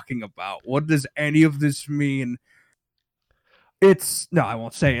talking about? What does any of this mean? No, I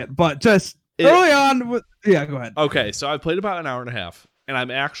won't say it, but just early on. Yeah, go ahead. Okay, so I played about an hour and a half, and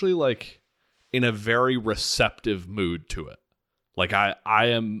I'm actually in a very receptive mood to it. I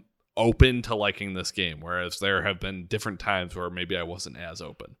am open to liking this game, whereas there have been different times where maybe I wasn't as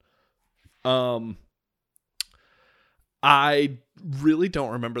open. I really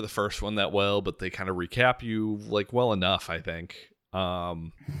don't remember the first one that well, but they kind of recap you like well enough, I think.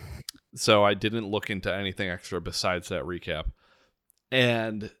 So I didn't look into anything extra besides that recap.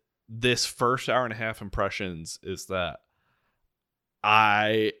 And this first hour and a half impressions is that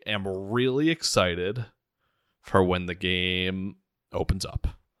I am really excited for when the game opens up.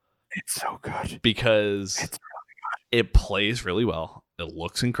 It's so good. Because It's it plays really well. It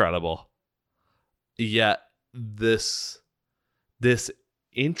looks incredible. Yet this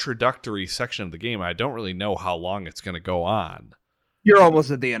introductory section of the game, I don't really know how long it's going to go on. You're almost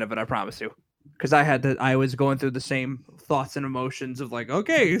at the end of it, I promise you. Because I was going through the same thoughts and emotions of like,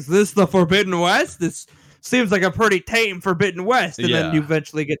 okay, is this the Forbidden West? This seems like a pretty tame Forbidden West. And then you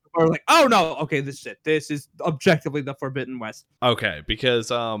eventually get to where like, oh no, okay, this is it. This is objectively the Forbidden West. Okay,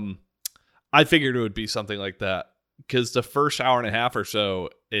 because I figured it would be something like that. Because the first hour and a half or so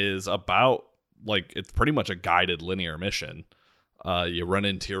is about, like, it's pretty much a guided linear mission. You run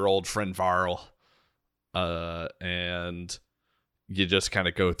into your old friend Varl, and you just kind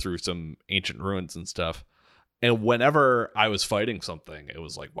of go through some ancient ruins and stuff. And whenever I was fighting something, it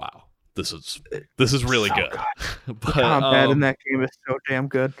was like, wow, this is really So good. good. But Combat in that game is so damn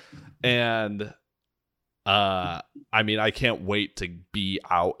good. And I mean, I can't wait to be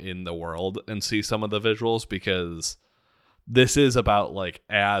out in the world and see some of the visuals, because this is about like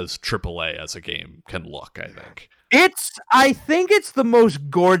as AAA as a game can look, I think. I think it's the most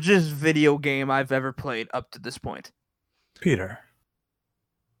gorgeous video game I've ever played up to this point. Peter.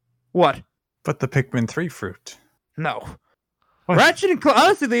 What? But the Pikmin 3 fruit. No. What? Ratchet and Clank,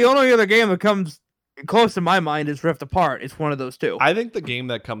 honestly, the only other game that comes close in my mind is Rift Apart. It's one of those two. I think the game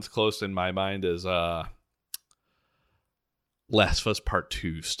that comes close in my mind is Last of Us Part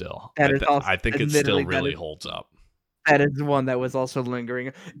 2 still. I think it still really holds up. That is the one that was also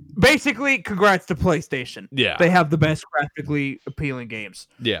lingering. Basically, congrats to PlayStation. Yeah. They have the best graphically appealing games.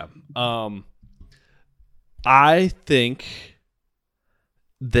 Yeah. I think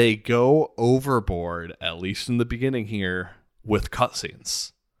they go overboard, at least in the beginning here, with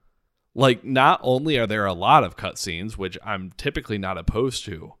cutscenes. Like, not only are there a lot of cutscenes, which I'm typically not opposed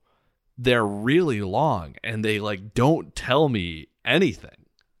to, they're really long and they like don't tell me anything.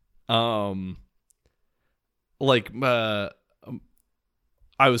 I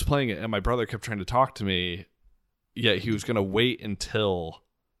was playing it and my brother kept trying to talk to me, yet he was going to wait until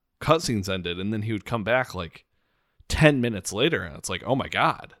cutscenes ended, and then he would come back like 10 minutes later, and it's like, oh my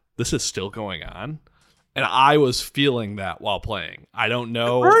god, this is still going on. And I was feeling that while playing. I don't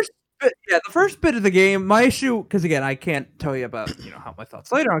know. The first bit of the game, my issue, because again, I can't tell you about how my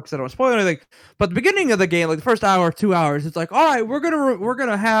thoughts later on because I don't want to spoil anything. But the beginning of the game, like the first hour, 2 hours, it's like, all right, we're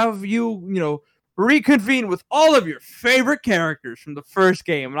gonna have you reconvene with all of your favorite characters from the first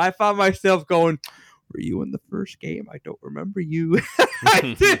game. And I found myself going, were you in the first game? I don't remember you.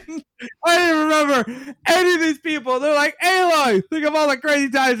 I didn't remember any of these people. They're like, Aloy, think of all the crazy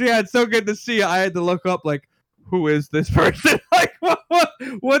times we had. So good to see you. I had to look up like, who is this person? Like,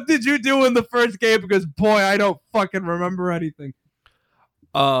 what did you do in the first game? Because boy, I don't fucking remember anything.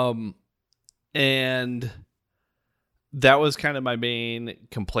 And that was kind of my main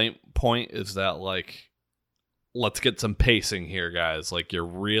complaint point, is that like, let's get some pacing here, guys. Like, you're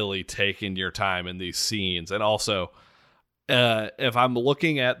really taking your time in these scenes. And also, if I'm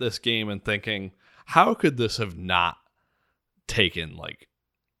looking at this game and thinking, how could this have not taken like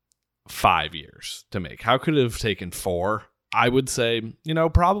 5 years to make? How could it have taken 4? I would say,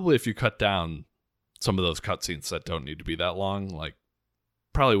 probably if you cut down some of those cutscenes that don't need to be that long, like,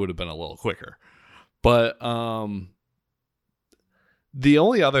 probably would have been a little quicker. But the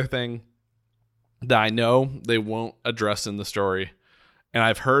only other thing that I know they won't address in the story, and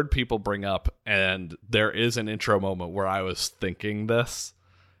I've heard people bring up, and there is an intro moment where I was thinking this,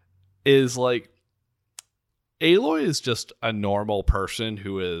 is like, Aloy is just a normal person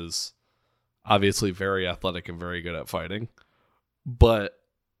who is obviously very athletic and very good at fighting, but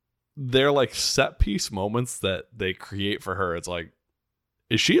they're like set piece moments that they create for her. It's like,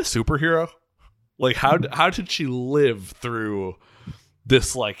 is she a superhero? Like, how did she live through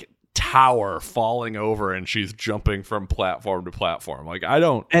this like tower falling over and she's jumping from platform to platform? Like, I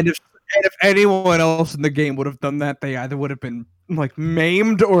don't. And if anyone else in the game would have done that, they either would have been like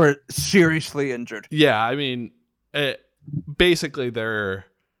maimed or seriously injured. Yeah, I mean, basically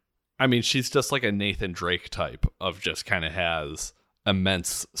she's just like a Nathan Drake type of just kind of has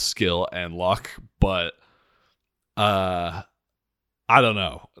immense skill and luck, but I don't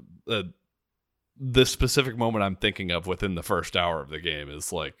know. The specific moment I'm thinking of within the first hour of the game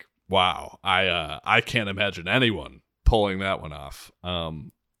is like, wow, I can't imagine anyone pulling that one off.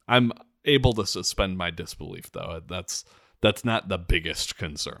 I'm able to suspend my disbelief, though. That's not the biggest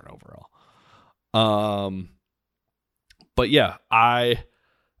concern overall. But yeah, I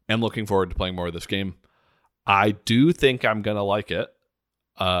am looking forward to playing more of this game. I do think I'm gonna like it.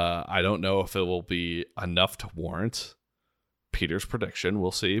 I don't know if it will be enough to warrant Peter's prediction.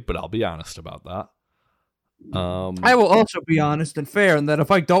 We'll see, but I'll be honest about that. I will also be honest and fair in that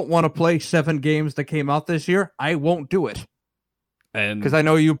if I don't want to play 7 games that came out this year, I won't do it. And because I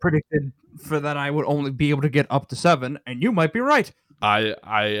know you predicted for that I would only be able to get up to 7, and you might be right. I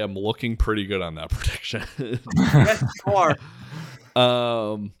am looking pretty good on that prediction. Yes, you are.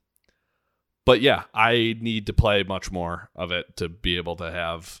 But yeah, I need to play much more of it to be able to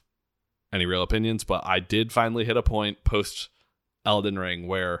have any real opinions. But I did finally hit a point post Elden Ring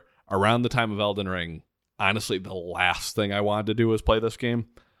where around the time of Elden Ring, honestly, the last thing I wanted to do was play this game.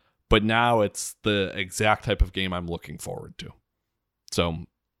 But now it's the exact type of game I'm looking forward to. So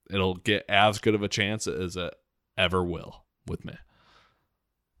it'll get as good of a chance as it ever will with me.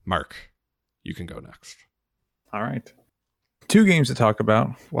 Mark, you can go next. All right. 2 games to talk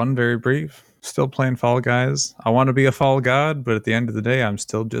about. One very brief. Still playing Fall Guys. I want to be a Fall God, but at the end of the day, I'm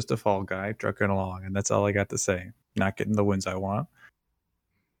still just a Fall Guy trucking along, and that's all I got to say. Not getting the wins I want.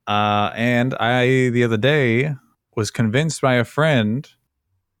 And I, the other day, was convinced by a friend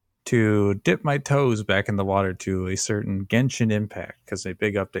to dip my toes back in the water to a certain Genshin Impact, because a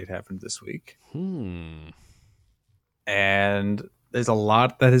big update happened this week. And there's a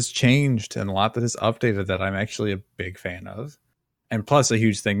lot that has changed and a lot that has updated that I'm actually a big fan of. And plus, a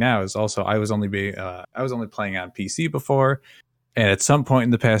huge thing now is also I was only playing on PC before, and at some point in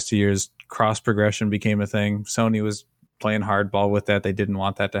the past 2 years, cross progression became a thing. Sony was playing hardball with that. They didn't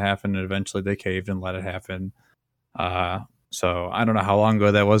want that to happen, and eventually they caved and let it happen. So I don't know how long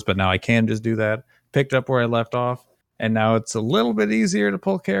ago that was, but now I can just do that. Picked up where I left off, and now it's a little bit easier to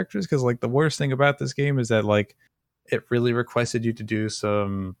pull characters because, like, the worst thing about this game is that, like, it really requested you to do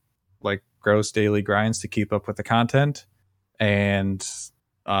some, like, gross daily grinds to keep up with the content, and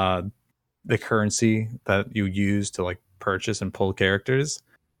the currency that you use to, like, purchase and pull characters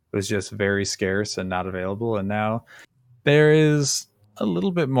was just very scarce and not available. And now there is a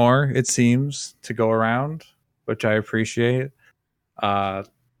little bit more, it seems, to go around, which I appreciate. And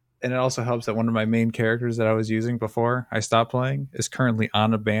it also helps that one of my main characters that I was using before I stopped playing is currently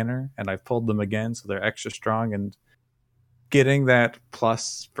on a banner, and I've pulled them again, so they're extra strong. And getting that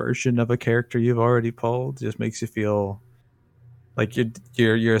plus version of a character you've already pulled just makes you feel like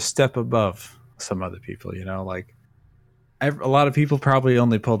you're a step above some other people, you know? Like, a lot of people probably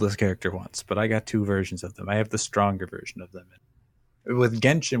only pulled this character once, but I got 2 versions of them. I have the stronger version of them. With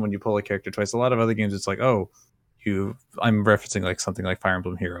Genshin, when you pull a character twice, a lot of other games, it's like, I'm referencing like something like Fire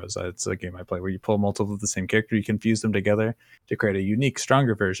Emblem Heroes. It's a game I play where you pull multiple of the same character, you can fuse them together to create a unique,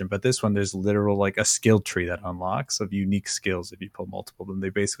 stronger version. But this one, there's literal like a skill tree that unlocks of unique skills if you pull multiple of them. They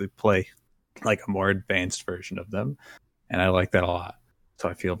basically play like a more advanced version of them, and I like that a lot. So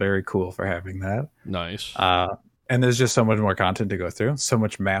I feel very cool for having that. Nice. And there's just so much more content to go through, so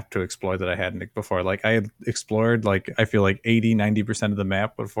much map to explore that I hadn't before. Like, I had explored, like, I feel like 80-90% of the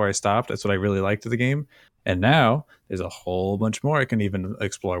map before I stopped. That's what I really liked of the game. And now there's a whole bunch more I can even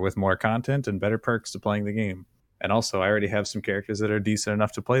explore with more content and better perks to playing the game. And also, I already have some characters that are decent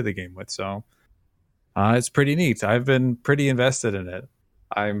enough to play the game with. So it's pretty neat. I've been pretty invested in it.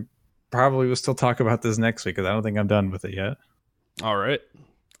 I probably will still talk about this next week because I don't think I'm done with it yet. All right.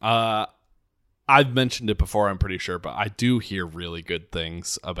 I've mentioned it before, I'm pretty sure, but I do hear really good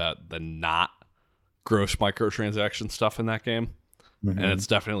things about the not gross microtransaction stuff in that game. Mm-hmm. And it's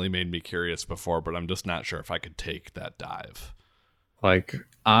definitely made me curious before, but I'm just not sure if I could take that dive. Like,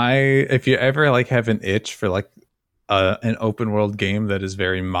 if you ever like have an itch for like an open world game that is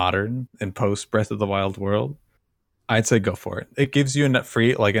very modern and post Breath of the Wild world, I'd say go for it. It gives you enough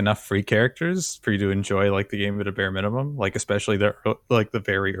free characters for you to enjoy like the game at a bare minimum, like especially the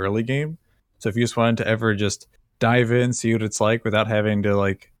very early game. So if you just wanted to ever just dive in, see what it's like without having to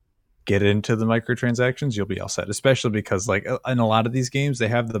like get into the microtransactions, you'll be all set. Especially because like in a lot of these games, they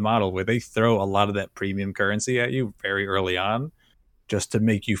have the model where they throw a lot of that premium currency at you very early on just to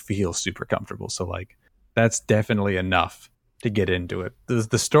make you feel super comfortable. So like that's definitely enough to get into it.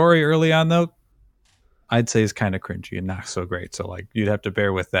 The story early on though, I'd say is kind of cringy and not so great. So like you'd have to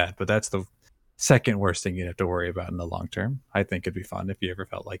bear with that. But that's the second worst thing you'd have to worry about in the long term. I think it'd be fun if you ever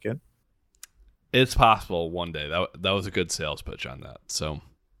felt like it. It's possible one day. That was a good sales pitch on that. So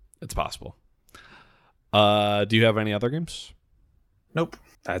it's possible. Do you have any other games? Nope.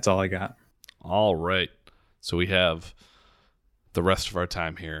 That's all I got. All right. So we have the rest of our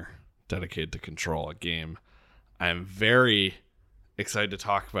time here dedicated to Control, a game I'm very excited to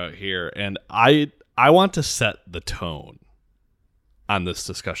talk about here, and I want to set the tone on this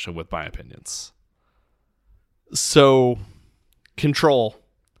discussion with my opinions. So, Control,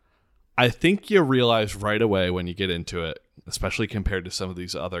 I think you realize right away when you get into it, especially compared to some of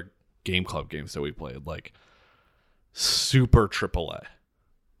these other Game Club games that we played, like super AAA.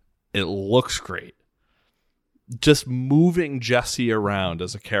 It looks great. Just moving Jesse around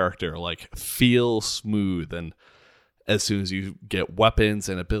as a character, like, feels smooth. And as soon as you get weapons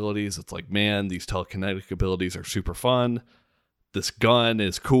and abilities, it's like, man, these telekinetic abilities are super fun. This gun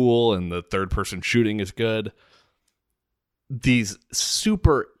is cool, and the third-person shooting is good. These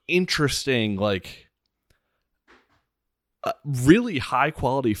super interesting, like, really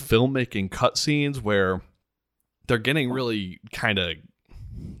high-quality filmmaking cutscenes where they're getting really kind of,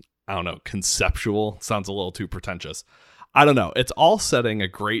 I don't know, conceptual. Sounds a little too pretentious. I don't know. It's all setting a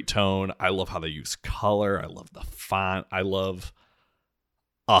great tone. I love how they use color. I love the font. I love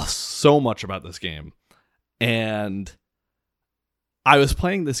so much about this game. And I was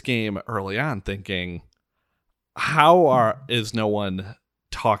playing this game early on thinking, is no one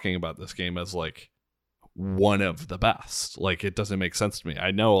talking about this game as like one of the best? Like, it doesn't make sense to me.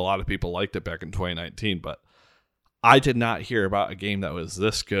 I know a lot of people liked it back in 2019, but I did not hear about a game that was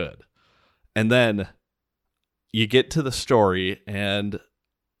this good. And then you get to the story, and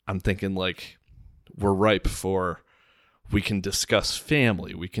I'm thinking, like, we're ripe for, we can discuss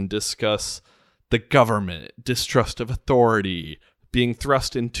family, we can discuss the government, distrust of authority, being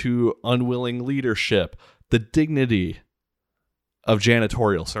thrust into unwilling leadership, the dignity of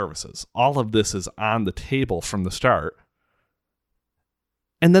janitorial services. All of this is on the table from the start.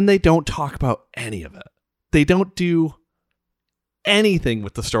 And then they don't talk about any of it. They don't do anything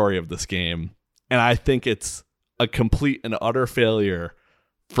with the story of this game. And I think it's a complete and utter failure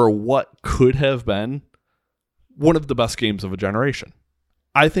for what could have been one of the best games of a generation.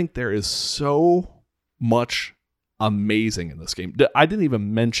 I think there is so much amazing in this game. I didn't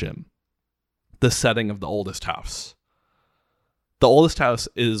even mention the setting of The Oldest House. The Oldest House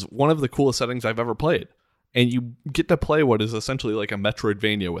is one of the coolest settings I've ever played. And you get to play what is essentially like a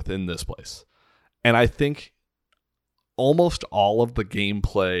Metroidvania within this place. And I think almost all of the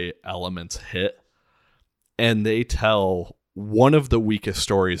gameplay elements hit, and they tell one of the weakest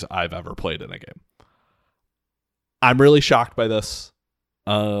stories I've ever played in a game. I'm really shocked by this.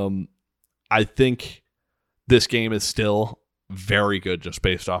 I think this game is still very good just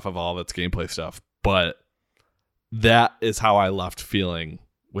based off of all of its gameplay stuff, but that is how I left feeling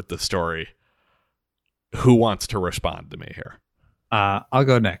with the story. Who wants to respond to me here? I'll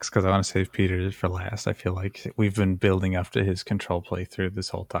go next because I want to save Peter for last. I feel like we've been building up to his Control playthrough this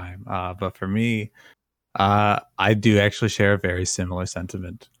whole time. But for me, I do actually share a very similar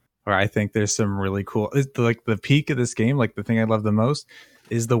sentiment where I think there's some really cool, like the peak of this game, like the thing I love the most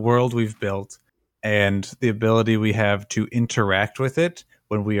is the world we've built and the ability we have to interact with it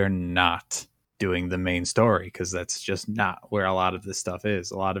when we are not doing the main story, because that's just not where a lot of this stuff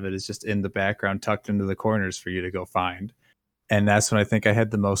is. A lot of it is just in the background, tucked into the corners for you to go find. And that's when I think I had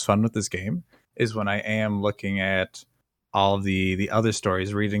the most fun with this game, is when I am looking at all of the other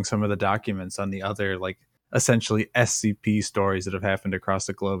stories, reading some of the documents on the other, like, essentially SCP stories that have happened across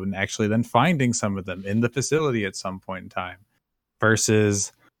the globe, and actually then finding some of them in the facility at some point in time,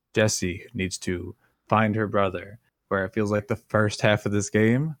 versus Jessie needs to find her brother, where it feels like the first half of this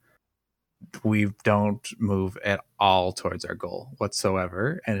game, we don't move at all towards our goal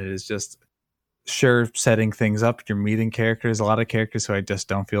whatsoever. And it is just, sure, setting things up. You're meeting characters, a lot of characters who I just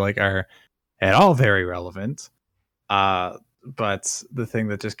don't feel like are at all very relevant. But the thing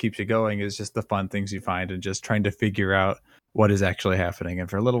that just keeps you going is just the fun things you find and just trying to figure out what is actually happening. And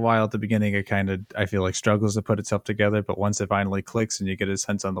for a little while at the beginning, I feel like struggles to put itself together. But once it finally clicks and you get a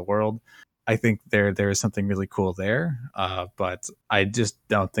sense on the world, I think there is something really cool there. But I just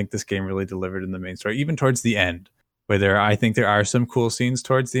don't think this game really delivered in the main story, even towards the end, where I think there are some cool scenes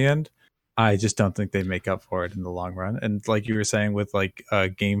towards the end. I just don't think they make up for it in the long run. And like you were saying with like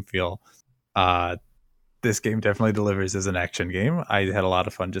game feel, this game definitely delivers as an action game. I had a lot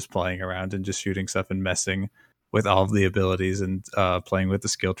of fun just playing around and just shooting stuff and messing with all of the abilities and playing with the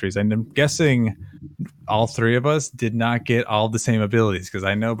skill trees. And I'm guessing all three of us did not get all the same abilities, because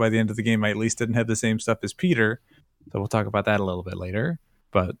I know by the end of the game I at least didn't have the same stuff as Peter. So we'll talk about that a little bit later.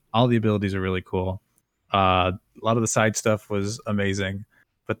 But all the abilities are really cool. A lot of the side stuff was amazing,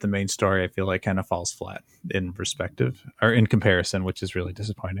 but the main story I feel like kind of falls flat in comparison, which is really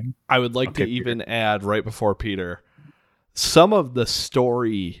disappointing. I would like to even add right before Peter, some of the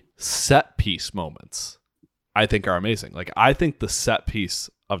story set piece moments I think are amazing. Like, I think the set piece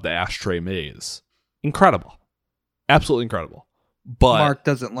of the Ashtray Maze, incredible. Absolutely incredible. but Mark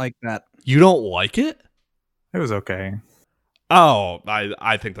doesn't like that. you don't like it? It was okay. Oh,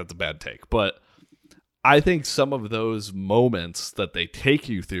 I think that's a bad take, but I think some of those moments that they take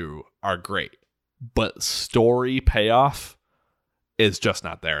you through are great, but story payoff is just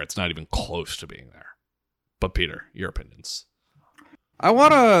not there. It's not even close to being there. But Peter, your opinions. I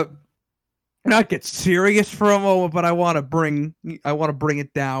want to not get serious for a moment, but I want to bring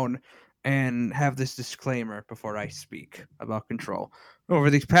it down and have this disclaimer before I speak about Control. Over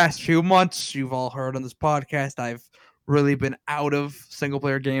these past few months, you've all heard on this podcast, I've really been out of single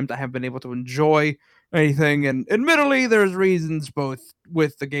player games. I haven't been able to enjoy anything, and admittedly, there's reasons both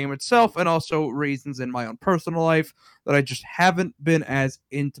with the game itself and also reasons in my own personal life that I just haven't been as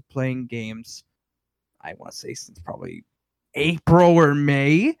into playing games. I want to say since probably April or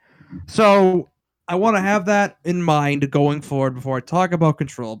May. So I want to have that in mind going forward before I talk about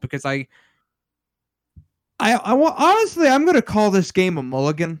Control, because I want, honestly, I'm going to call this game a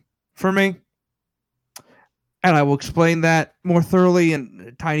mulligan for me. And I will explain that more thoroughly in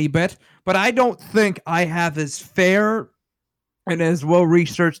a tiny bit. But I don't think I have as fair and as well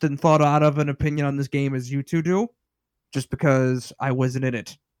researched and thought out of an opinion on this game as you two do, just because I wasn't in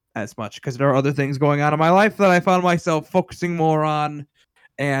it as much, because there are other things going on in my life that I found myself focusing more on,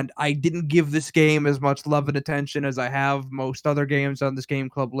 and I didn't give this game as much love and attention as I have most other games on this Game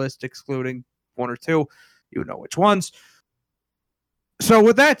Club list, excluding one or two. You know which ones. So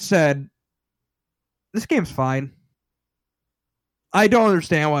with that said, this game's fine. I don't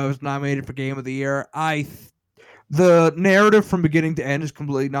understand why it was nominated for Game of the Year. The narrative from beginning to end is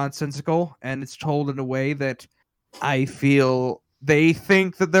completely nonsensical, and it's told in a way that I feel they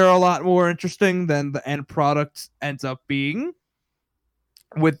think that they're a lot more interesting than the end product ends up being,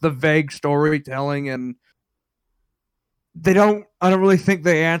 with the vague storytelling, and I don't really think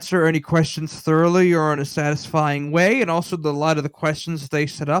they answer any questions thoroughly or in a satisfying way. And also, a lot of the questions they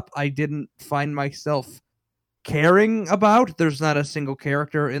set up, I didn't find myself caring about. There's not a single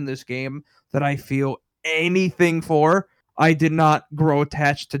character in this game that I feel anything for. I did not grow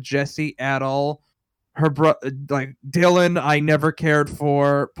attached to Jessie at all. Her like Dylan, I never cared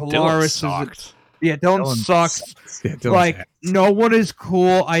for. Polaris sucked. Dylan sucks. Yeah, Dylan's Like, ass. no one is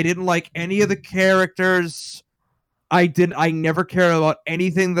cool. I didn't like any of the characters. I never cared about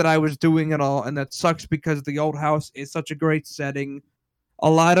anything that I was doing at all, and that sucks because the old house is such a great setting. A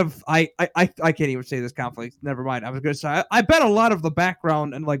lot of I can't even say this conflict. Never mind. I was gonna say I bet a lot of the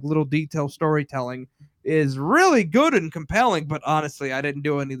background and like little detail storytelling is really good and compelling, but honestly, I didn't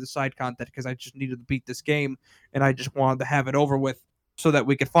do any of the side content because I just needed to beat this game, and I just wanted to have it over with so that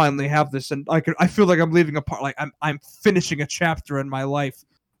we could finally have this. And I feel like I'm leaving a part, like I'm finishing a chapter in my life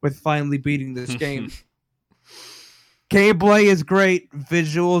with finally beating this game. Gameplay is great.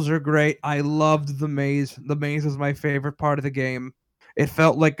 Visuals are great. I loved the maze. The maze was my favorite part of the game. It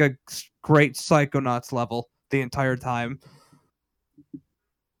felt like a great Psychonauts level the entire time.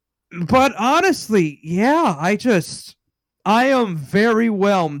 But honestly, yeah, I am very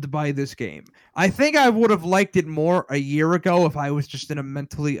whelmed by this game. I think I would have liked it more a year ago if I was just in a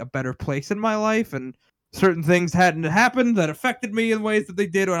mentally a better place in my life and certain things hadn't happened that affected me in ways that they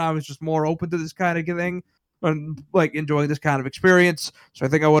did when I was just more open to this kind of thing and like enjoying this kind of experience. So I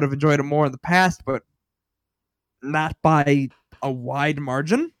think I would have enjoyed it more in the past, but not by a wide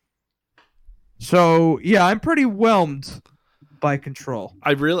margin. So yeah, I'm pretty whelmed by Control.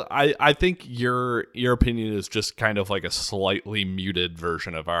 I think your opinion is just kind of like a slightly muted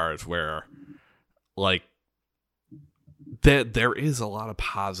version of ours, where like there is a lot of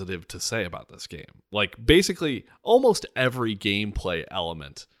positive to say about this game. Like basically almost every gameplay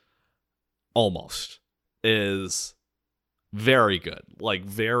element is very good, like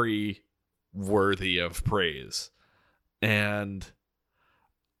very worthy of praise. And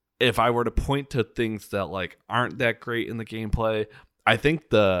if I were to point to things that like aren't that great in the gameplay, I think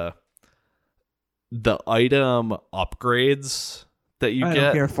the item upgrades that you I get,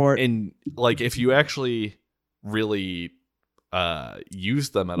 don't care for it. and like if you actually really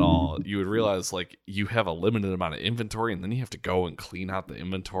use them at all, you would realize like you have a limited amount of inventory, and then you have to go and clean out the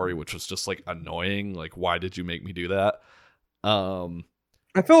inventory, which was just like annoying. Like, why did you make me do that?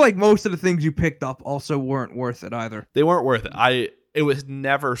 I feel like most of the things you picked up also weren't worth it either. They weren't worth it. It was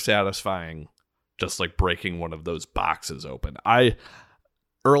never satisfying just like breaking one of those boxes open.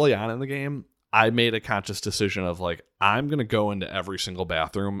 Early on in the game, I made a conscious decision of like, I'm going to go into every single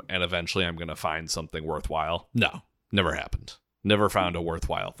bathroom and eventually I'm going to find something worthwhile. No, never happened. Never found a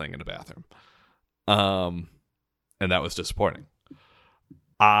worthwhile thing in a bathroom. And that was disappointing.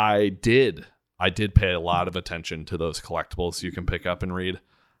 I did pay a lot of attention to those collectibles you can pick up and read.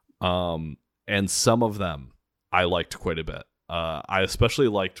 And some of them I liked quite a bit. I especially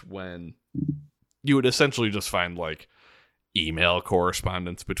liked when you would essentially just find like email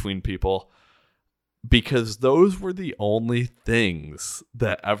correspondence between people, because those were the only things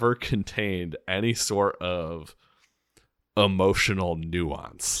that ever contained any sort of emotional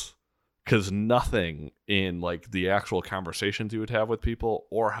nuance. Because nothing in like the actual conversations you would have with people,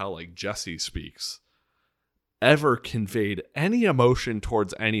 or how like Jesse speaks, ever conveyed any emotion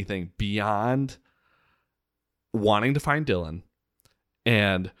towards anything beyond wanting to find Dylan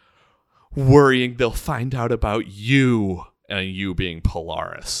and worrying they'll find out about you, and you being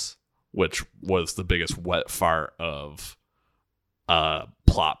Polaris, which was the biggest wet fart of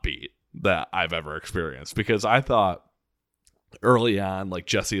plot beat that I've ever experienced. Because I thought early on, like,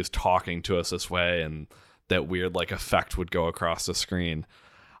 Jesse is talking to us this way and that weird like effect would go across the screen.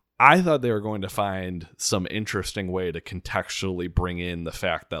 I thought they were going to find some interesting way to contextually bring in the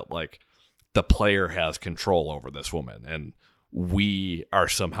fact that like the player has control over this woman and we are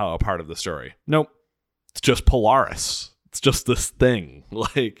somehow a part of the story. Nope. It's just Polaris. It's just this thing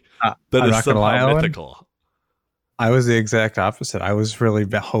like that is somehow mythical. I was the exact opposite. I was really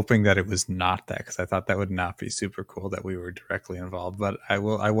hoping that it was not that, because I thought that would not be super cool that we were directly involved. But I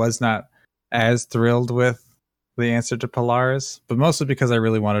was not as thrilled with the answer to Polaris, but mostly because I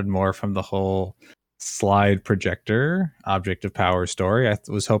really wanted more from the whole slide projector object of power story. I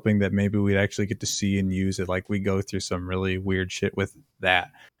was hoping that maybe we'd actually get to see and use it. Like we go through some really weird shit with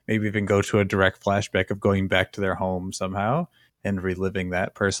that. Maybe even go to a direct flashback of going back to their home somehow and reliving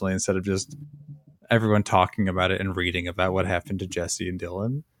that personally, instead of just everyone talking about it and reading about what happened to Jesse and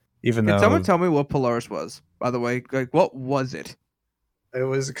Dylan. Even though, someone tell me what Polaris was, by the way? Like, what was it? It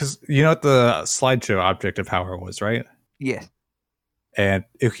was because you know what the slideshow object of power was, right? Yeah. And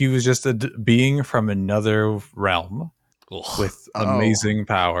if he was just a being from another realm with amazing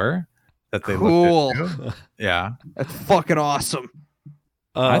power that they looked into. Yeah, that's fucking awesome.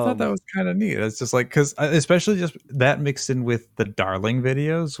 I thought that was kind of neat. It's just like, because especially just that mixed in with the Darling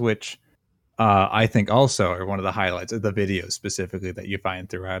videos, which I think also are one of the highlights of the videos specifically that you find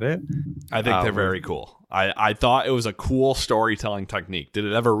throughout it. I think they're very cool. I thought it was a cool storytelling technique. Did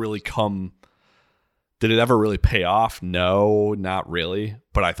it ever really pay off? No, not really.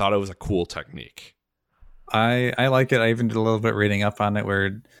 But I thought it was a cool technique. I like it. I even did a little bit reading up on it,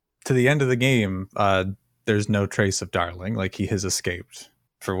 where to the end of the game, there's no trace of Darling. Like, he has escaped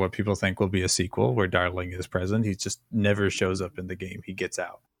for what people think will be a sequel where Darling is present. He just never shows up in the game. He gets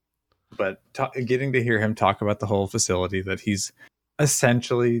out. But getting to hear him talk about the whole facility, that he's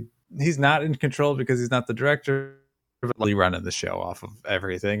essentially, he's not in control because he's not the director, but really running the show off of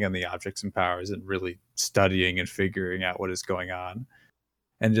everything and the objects and powers, and really studying and figuring out what is going on.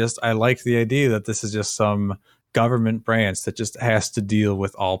 And just, I like the idea that this is just some government branch that just has to deal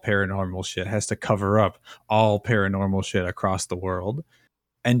with all paranormal shit, has to cover up all paranormal shit across the world.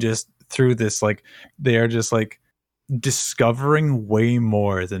 And just through this, like, they are just like discovering way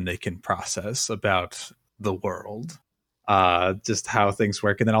more than they can process about the world, just how things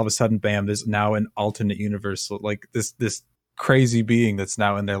work. And then all of a sudden, bam, there's now an alternate universe, like this crazy being that's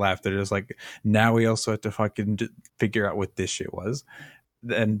now in their lap. They're just like, now we also have to fucking figure out what this shit was.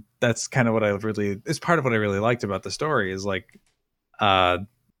 And that's kind of what it's part of what I really liked about the story, is like some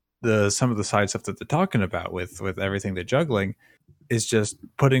of the side stuff that they're talking about with everything they're juggling is just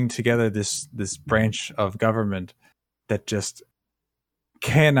putting together this branch of government that just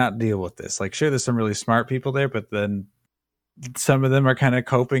cannot deal with this. Like, sure, there's some really smart people there, but then some of them are kind of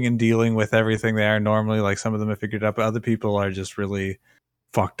coping and dealing with everything they are normally. Like, some of them have figured it out, but other people are just really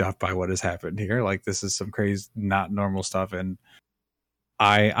fucked up by what has happened here. Like, this is some crazy, not normal stuff. And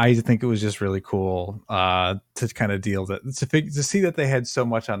I think it was just really cool to kind of deal that, to see that they had so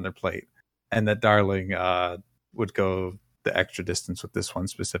much on their plate, and that Darling would go the extra distance with this one,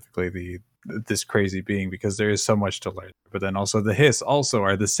 specifically this crazy being, because there is so much to learn. But then also the Hiss also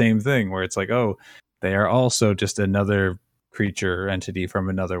are the same thing, where it's like, oh, they are also just another creature or entity from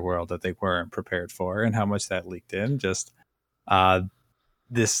another world that they weren't prepared for, and how much that leaked in. Just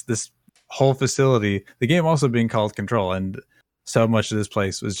this whole facility, the game also being called Control, and so much of this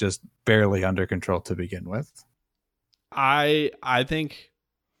place was just barely under control to begin with. I think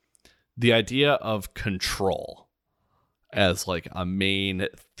the idea of control as like a main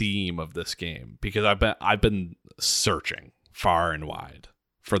theme of this game, because I've been searching far and wide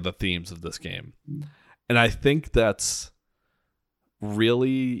for the themes of this game, and I think that's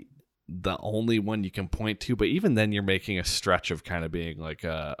really the only one you can point to. But even then, you're making a stretch of kind of being like,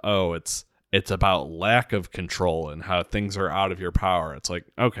 it's about lack of control and how things are out of your power. It's like,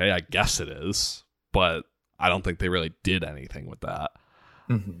 okay, I guess it is, but I don't think they really did anything with that.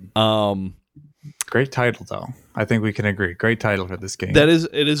 Mm-hmm. Great title, though. I think we can agree. Great title for this game. It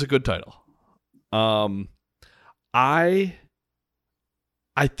is a good title. I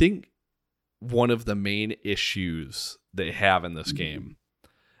think one of the main issues they have in this game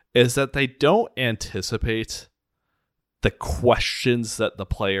is that they don't anticipate the questions that the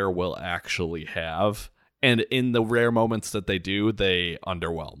player will actually have. And in the rare moments that they do, they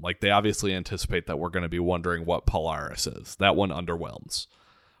underwhelm. Like, they obviously anticipate that we're going to be wondering what Polaris is. That one underwhelms.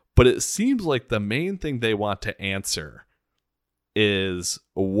 But it seems like the main thing they want to answer is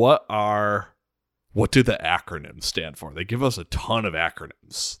what do the acronyms stand for? They give us a ton of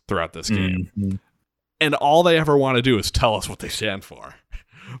acronyms throughout this game. Mm-hmm. And all they ever want to do is tell us what they stand for.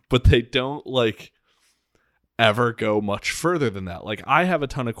 But they don't, like, ever go much further than that. Like, I have a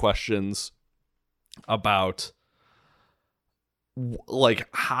ton of questions about, like,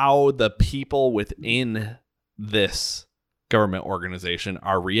 how the people within this government organization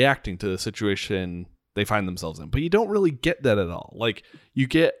are reacting to the situation they find themselves in. But you don't really get that at all. Like, you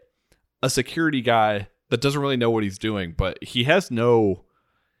get a security guy that doesn't really know what he's doing, but he has no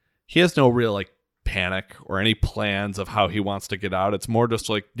real, like, panic or any plans of how he wants to get out. It's more just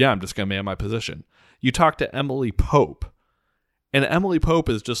like, yeah, I'm just gonna man my position. You talk to Emily Pope, and Emily Pope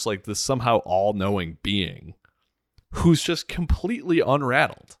is just like this somehow all-knowing being who's just completely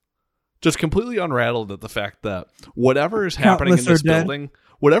unrattled at the fact that whatever's happening in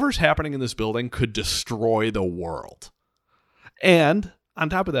this building could destroy the world. And on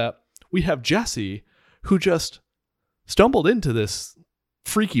top of that, we have Jesse, who just stumbled into this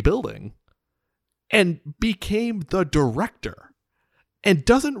freaky building and became the director and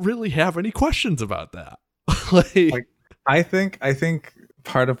doesn't really have any questions about that. like, I think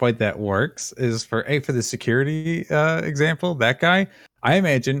part of why that works is for the security example, that guy, I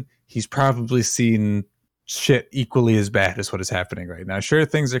imagine he's probably seen shit equally as bad as what is happening right now. Sure,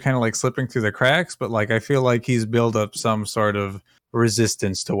 things are kind of like slipping through the cracks, but like I feel like he's built up some sort of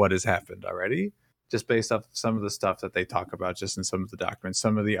resistance to what has happened already, just based off some of the stuff that they talk about just in some of the documents,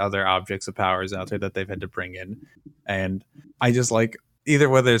 some of the other objects of powers out there that they've had to bring in. And I just like, either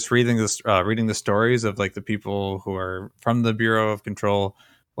whether it's reading the stories of like the people who are from the Bureau of Control,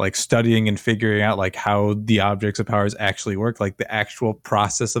 like studying and figuring out like how the objects of powers actually work, like the actual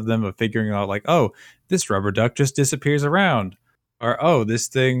process of them, of figuring out like, oh, this rubber duck just disappears around, or oh, this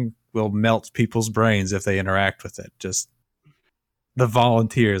thing will melt people's brains if they interact with it. Just the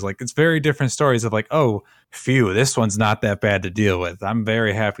volunteers, like, it's very different stories of like, oh, phew, this one's not that bad to deal with. I'm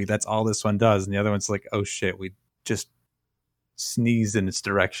very happy that's all this one does. And the other one's like, oh shit, we just sneezed in its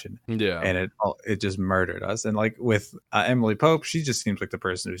direction, and it just murdered us. And like with Emily Pope, she just seems like the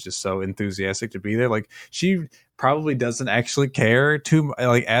person who's just so enthusiastic to be there. Like, she probably doesn't actually care too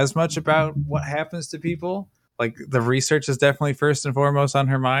like as much about what happens to people. Like, the research is definitely first and foremost on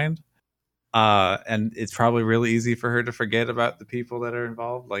her mind, and it's probably really easy for her to forget about the people that are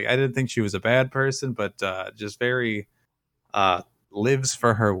involved. Like, I didn't think she was a bad person, but just very lives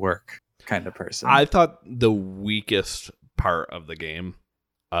for her work kind of person. I thought the weakest part of the game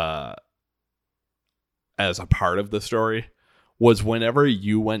as a part of the story was whenever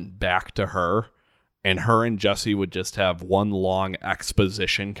you went back to her and Jesse would just have one long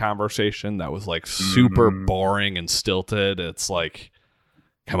exposition conversation that was like super boring and stilted. It's like,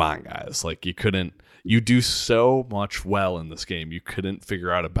 come on, guys, like, you do so much well in this game, you couldn't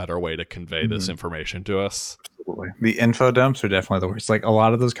figure out a better way to convey this information to us. Absolutely. The info dumps are definitely the worst. Like, a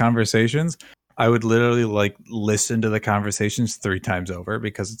lot of those conversations, I would literally like listen to the conversations 3 times over,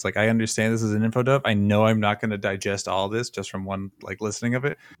 because it's like, I understand this is an info dump. I know I'm not going to digest all this just from one like listening of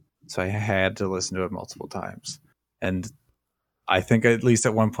it. So I had to listen to it multiple times. And I think at least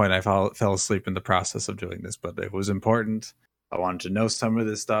at one point I fell asleep in the process of doing this, but it was important. I wanted to know some of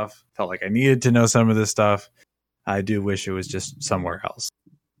this stuff. Felt like I needed to know some of this stuff. I do wish it was just somewhere else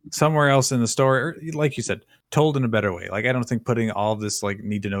in the story, or, like you said, told in a better way. Like, I don't think putting all this like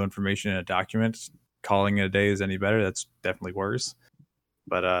need to know information in a document, calling it a day, is any better. That's definitely worse.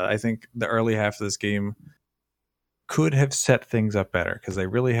 But I think the early half of this game could have set things up better, because they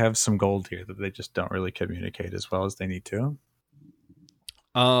really have some gold here that they just don't really communicate as well as they need to.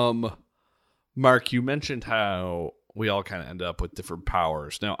 Mark, you mentioned how we all kind of end up with different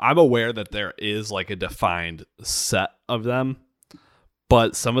powers. Now, I'm aware that there is like a defined set of them,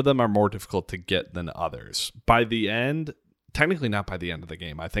 but some of them are more difficult to get than others. By the end, technically not by the end of the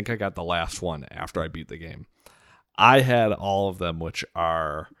game, I think I got the last one after I beat the game. I had all of them, which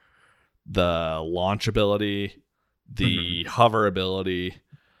are the launch ability, the hover ability,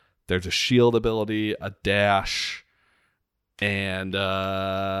 there's a shield ability, a dash, and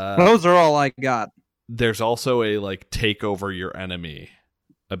those are all I got. There's also a like take over your enemy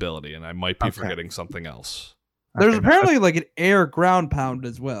ability, and I might be Okay. forgetting something else. There's Okay, apparently like an air ground pound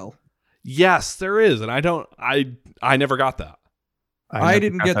as well. Yes, there is, and I never got that. I never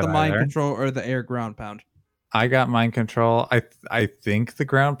didn't got get that the mind either. control or the air ground pound. I got mind control. I think the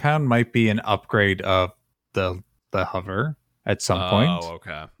ground pound might be an upgrade of the hover at some point. Oh,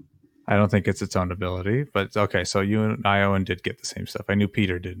 okay. I don't think it's its own ability, but okay. So you and Owen did get the same stuff. I knew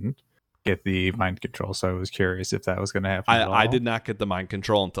Peter didn't get the mind control, so I was curious if that was going to happen. at I all. did not get the mind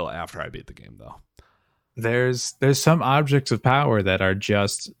control until after I beat the game, though. There's some objects of power that are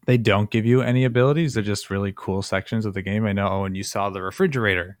just, they don't give you any abilities. They're just really cool sections of the game. I know, Owen, you saw the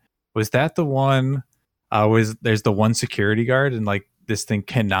refrigerator. Was that the one? There's the one security guard, and like this thing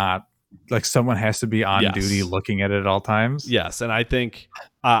cannot, like someone has to be on Yes. duty looking at it at all times. Yes, and I think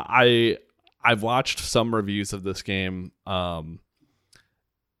I've watched some reviews of this game,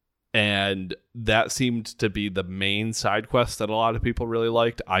 and that seemed to be the main side quest that a lot of people really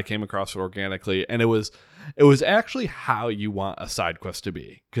liked. I came across it organically, and it was actually how you want a side quest to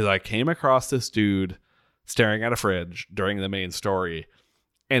be, because I came across this dude staring at a fridge during the main story,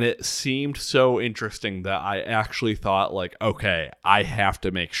 and it seemed so interesting that I actually thought, like, okay, I have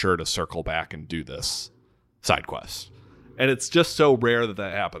to make sure to circle back and do this side quest. And it's just so rare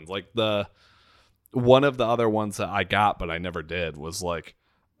that happens. Like, one of the other ones that I got but I never did was like,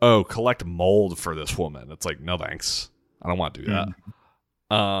 oh, collect mold for this woman. It's like, no thanks, I don't want to do that.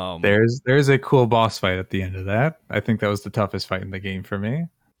 There's a cool boss fight at the end of that. I think that was the toughest fight in the game for me.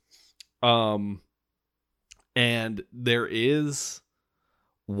 And there is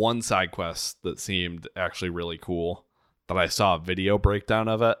one side quest that seemed actually really cool that I saw a video breakdown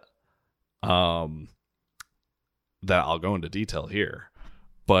of it. That I'll go into detail here,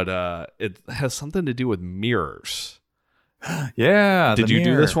 but it has something to do with mirrors. Yeah. Did the you do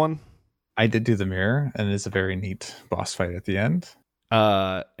mirror. this one? I did do the mirror, and it's a very neat boss fight at the end.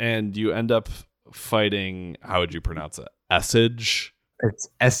 And you end up fighting, how would you pronounce it? Essage? It's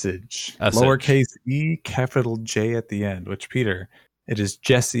Essage. Essage. Lowercase e, capital J at the end, which, Peter, it is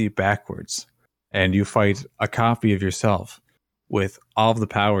Jesse backwards. And you fight a copy of yourself with all of the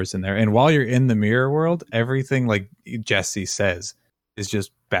powers in there. And while you're in the mirror world, everything, like Jesse says, is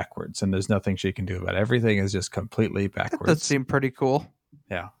just backwards. And there's nothing she can do about it. Everything is just completely That backwards. does seem pretty cool.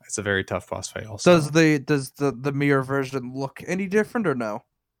 Yeah, it's a very tough boss fight also. Does the mirror version look any different or no?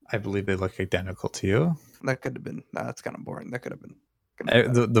 I believe they look identical to you. That could have been. Nah, that's kind of boring. That could have been.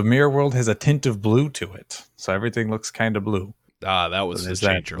 The mirror world has a tint of blue to it. So everything looks kind of blue. That was the There's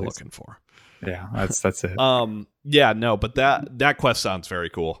change that. you're looking for. Yeah, that's it. Yeah, no, but that quest sounds very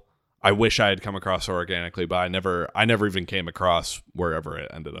cool. I wish I had come across it organically, but I never even came across wherever it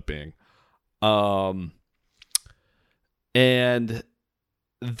ended up being. And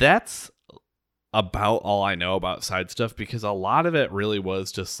that's about all I know about side stuff, because a lot of it really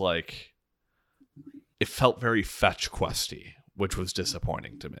was just like, it felt very fetch questy, which was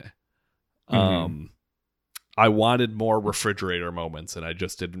disappointing to me. Mhm. I wanted more refrigerator moments, and I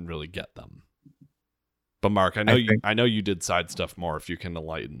just didn't really get them. But Mark, I know you did side stuff more. If you can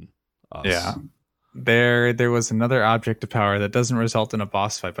enlighten us. Yeah. There was another object of power that doesn't result in a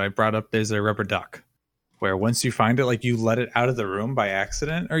boss fight, but I brought up there's a rubber duck where once you find it, like you let it out of the room by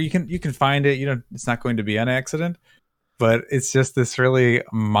accident, or you can find it, it's not going to be an accident, but it's just this really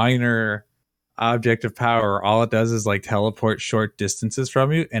minor object of power. All it does is like teleport short distances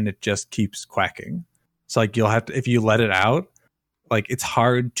from you, and it just keeps quacking. So like you'll have to, if you let it out, like it's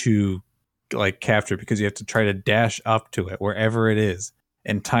hard to like capture because you have to try to dash up to it wherever it is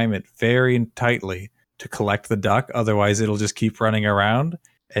and time it very tightly to collect the duck. Otherwise it'll just keep running around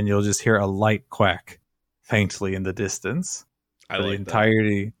and you'll just hear a light quack faintly in the distance for the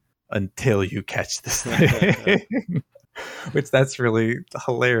entirety until you catch this thing. Which that's really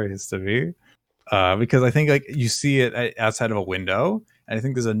hilarious to me. Because I think like you see it outside of a window, and I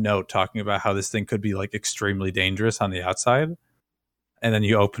think there's a note talking about how this thing could be like extremely dangerous on the outside. And then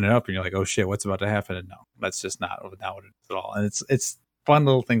you open it up and you're like, oh shit, what's about to happen? And no, that's just not what it is at all. And it's fun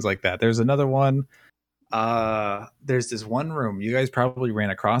little things like that. There's another one. There's this one room. You guys probably ran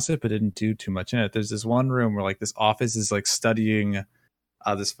across it, but didn't do too much in it. There's this one room where like this office is like studying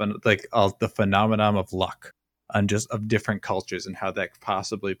the phenomenon of luck and just of different cultures and how that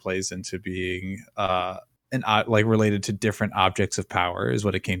possibly plays into being like related to different objects of power is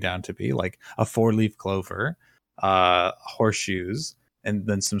what it came down to be, like a 4-leaf clover, horseshoes, and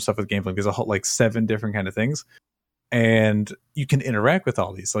then some stuff with gameplay. There's a whole like 7 different kind of things, and you can interact with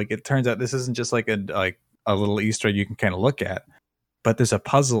all these. Like it turns out this isn't just like a little Easter egg you can kind of look at, but there's a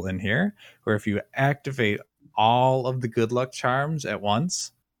puzzle in here where if you activate all of the good luck charms at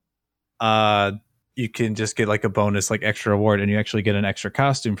once, you can just get like a bonus, like extra reward, and you actually get an extra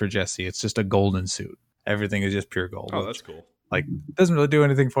costume for Jesse. It's just a golden suit. Everything is just pure gold. Oh, that's cool. Like, doesn't really do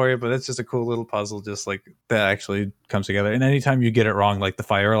anything for you, but it's just a cool little puzzle, just like that actually comes together. And anytime you get it wrong, like the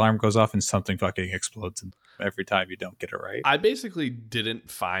fire alarm goes off and something fucking explodes every time you don't get it right. I basically didn't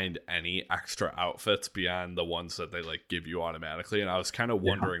find any extra outfits beyond the ones that they like give you automatically, and I was kind of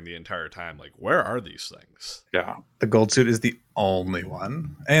wondering the entire time, like, where are these things? Yeah, the gold suit is the only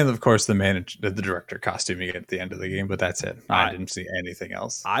one, and of course the director costume you get at the end of the game. But that's it. I didn't see anything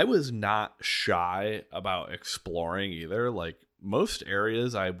else. I was not shy about exploring either. Like, most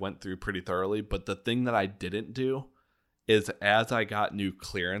areas I went through pretty thoroughly, but the thing that I didn't do is as I got new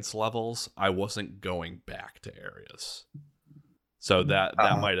clearance levels, I wasn't going back to areas. So that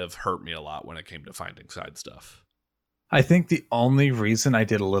might have hurt me a lot when it came to finding side stuff. I think the only reason I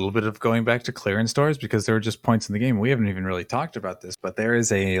did a little bit of going back to clearance doors because there were just points in the game. We haven't even really talked about this, but there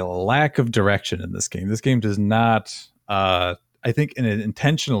is a lack of direction in this game. This game does not, I think, and it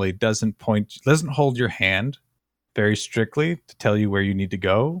intentionally doesn't hold your hand very strictly to tell you where you need to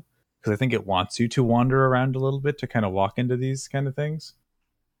go, because I think it wants you to wander around a little bit to kind of walk into these kind of things.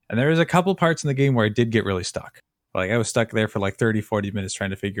 And there is a couple parts in the game where I did get really stuck. Like, I was stuck there for like 30, 40 minutes trying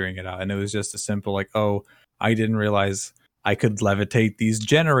to figuring it out. And it was just a simple like, oh, I didn't realize I could levitate these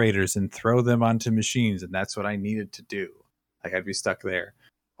generators and throw them onto machines. And that's what I needed to do. Like, I'd be stuck there.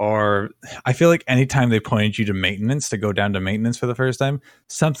 Or I feel like anytime they pointed you to maintenance, to go down to maintenance for the first time,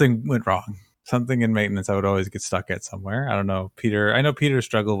 something went wrong. Something in maintenance I would always get stuck at somewhere. I don't know. I know Peter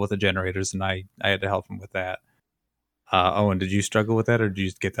struggled with the generators, and I had to help him with that. Owen, did you struggle with that, or did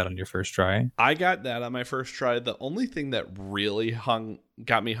you get that on your first try? I got that on my first try. The only thing that really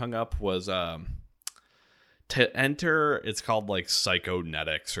got me hung up was to enter, it's called like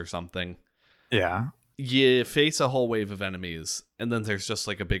psychonetics or something. Yeah. You face a whole wave of enemies, and then there's just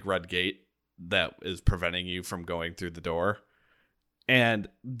like a big red gate that is preventing you from going through the door. And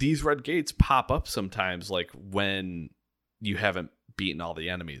these red gates pop up sometimes, like when you haven't beaten all the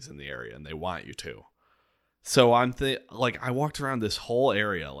enemies in the area and they want you to. So I walked around this whole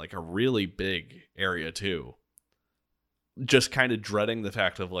area, like a really big area too, just kind of dreading the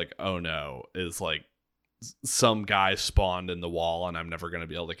fact of like, oh no, is like some guy spawned in the wall and I'm never going to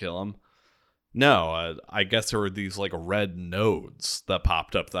be able to kill him. No, I guess there were these like red nodes that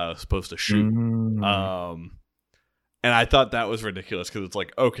popped up that I was supposed to shoot. And I thought that was ridiculous because it's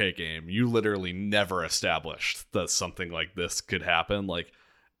like, okay, game, you literally never established that something like this could happen. Like,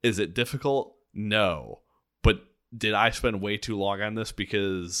 is it difficult? No. But did I spend way too long on this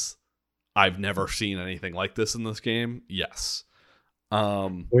because I've never seen anything like this in this game? Yes.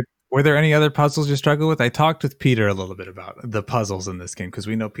 Were there any other puzzles you struggle with? I talked with Peter a little bit about the puzzles in this game because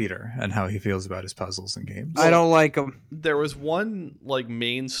we know Peter and how he feels about his puzzles in games. I don't like them. There was one like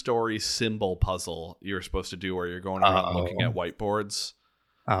main story symbol puzzle you were supposed to do where you're going around looking at whiteboards.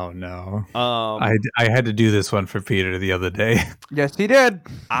 Oh no! I had to do this one for Peter the other day. Yes, he did.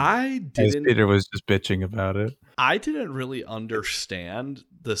 As Peter was just bitching about it. I didn't really understand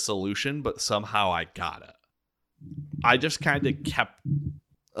the solution, but somehow I got it. I just kind of kept.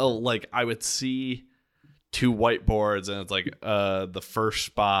 Like I would see two whiteboards and it's like the first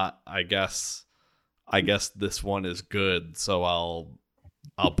spot I guess this one is good, so I'll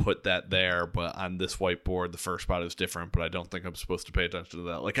put that there, but on this whiteboard the first spot is different, but I don't think I'm supposed to pay attention to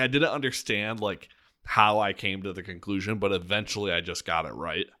that. Like I didn't understand like how I came to the conclusion, but eventually I just got it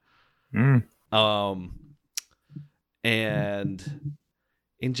right. And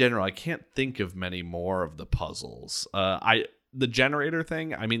in general I can't think of many more of the puzzles. The generator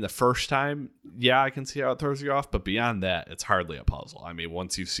thing, I mean, the first time, yeah, I can see how it throws you off, but beyond that, it's hardly a puzzle. I mean,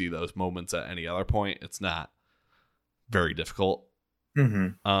 once you see those moments at any other point, it's not very difficult.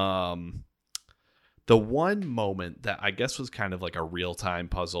 The one moment that I guess was kind of like a real-time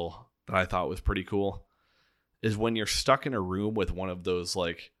puzzle that I thought was pretty cool is when you're stuck in a room with one of those,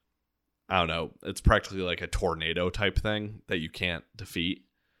 like, I don't know, it's practically like a tornado type thing that you can't defeat.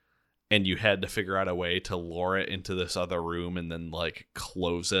 And you had to figure out a way to lure it into this other room and then like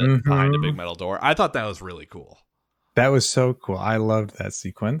close it behind a big metal door. I thought that was really cool. That was so cool. I loved that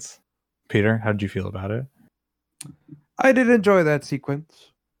sequence. Peter, how did you feel about it? I did enjoy that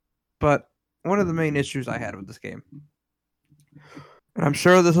sequence, but one of the main issues I had with this game, and I'm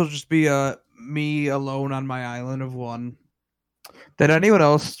sure this will just be me alone on my island of one, did anyone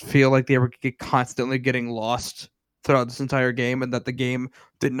else feel like they were constantly getting lost throughout this entire game, and that the game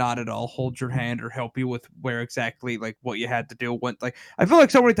did not at all hold your hand or help you with where exactly like what you had to do? Like I feel like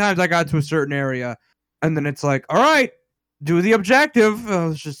so many times I got to a certain area and then it's like, all right, do the objective. I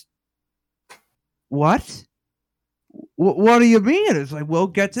was just, what? what do you mean? It's like, we'll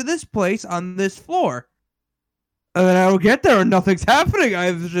get to this place on this floor. And then I will get there and nothing's happening.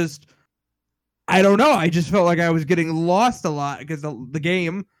 I don't know. I just felt like I was getting lost a lot because the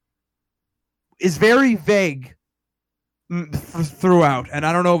game is very vague throughout. And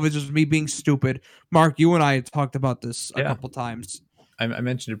I don't know if it's just me being stupid. Mark, you and I had talked about this a couple times. I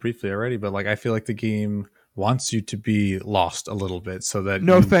mentioned it briefly already, but like I feel like the game wants you to be lost a little bit so that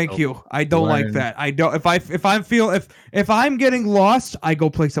thank you. I don't like that. I don't. If I'm getting lost, I go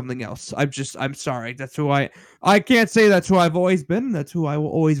play something else. I'm sorry. That's who I can't say that's who I've always been. That's who I will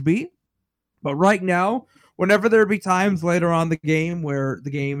always be. But right now, whenever there be times later on the game where the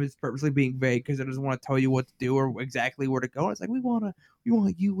game is purposely being vague because it doesn't want to tell you what to do or exactly where to go, it's like we want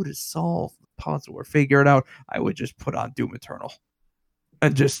you to solve the puzzle or figure it out. I would just put on Doom Eternal.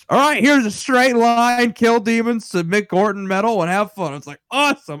 And just, all right, here's a straight line, kill demons, submit Gordon medal, and have fun. It's like,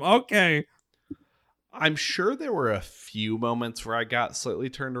 awesome, okay. I'm sure there were a few moments where I got slightly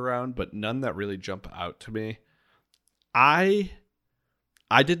turned around, but none that really jump out to me. I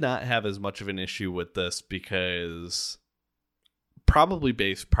did not have as much of an issue with this because probably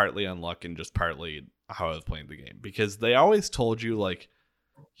based partly on luck and just partly how I was playing the game. Because they always told you, like,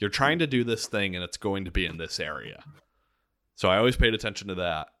 you're trying to do this thing and it's going to be in this area. So I always paid attention to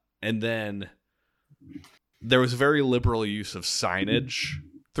that. And then there was very liberal use of signage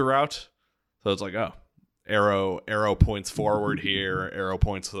throughout. So it's like, oh, arrow points forward here, arrow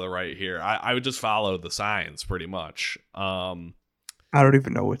points to the right here. I would just follow the signs pretty much. I don't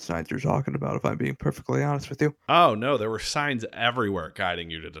even know what signs you're talking about, if I'm being perfectly honest with you. Oh, no, there were signs everywhere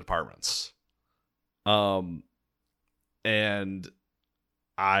guiding you to departments. And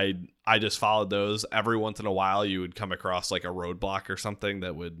I just followed those. Every once in a while, you would come across like a roadblock or something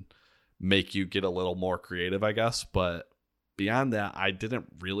that would make you get a little more creative, I guess. But beyond that, I didn't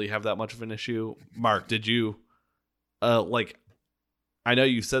really have that much of an issue. Mark, did you, I know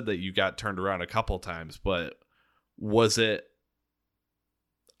you said that you got turned around a couple times, but was it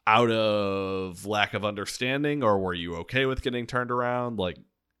out of lack of understanding, or were you okay with getting turned around? Like,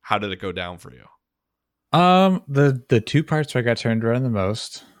 how did it go down for you? The two parts where I got turned around the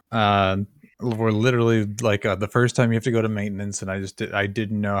most were literally like the first time you have to go to maintenance, and I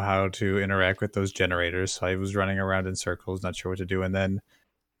didn't know how to interact with those generators, so I was running around in circles, not sure what to do. And then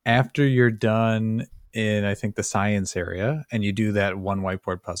after you're done in, I think, the science area, and you do that one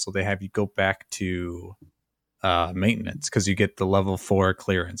whiteboard puzzle, they have you go back to maintenance because you get the level 4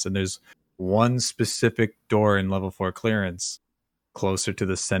 clearance, and there's one specific door in level 4 clearance closer to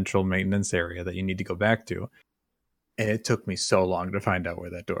the central maintenance area that you need to go back to. And it took me so long to find out where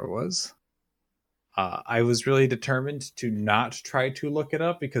that door was. I was really determined to not try to look it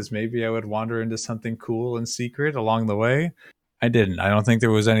up because maybe I would wander into something cool and secret along the way. I didn't. I don't think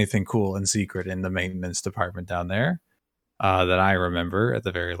there was anything cool and secret in the maintenance department down there that I remember, at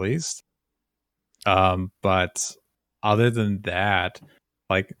the very least. But other than that,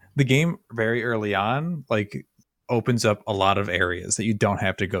 like, the game very early on, like, opens up a lot of areas that you don't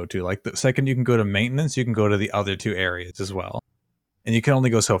have to go to. Like, the second you can go to maintenance, you can go to the other two areas as well. And you can only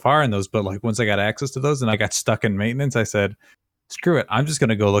go so far in those, but like once I got access to those and I got stuck in maintenance, I said, screw it, I'm just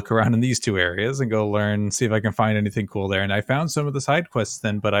going to go look around in these two areas and go learn, see if I can find anything cool there. And I found some of the side quests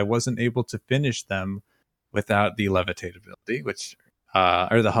then, but I wasn't able to finish them without the levitate ability, which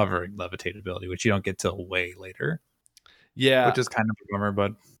or the hovering levitate ability, which you don't get till way later. Yeah, which is kind of a bummer.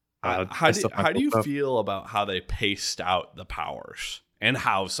 But how do you feel about how they paced out the powers and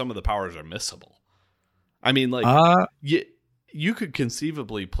how some of the powers are missable? I mean, like, you could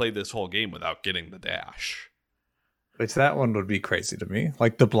conceivably play this whole game without getting the dash. Which that one would be crazy to me.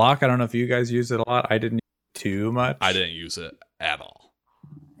 Like the block, I don't know if you guys use it a lot. I didn't use it too much. I didn't use it at all.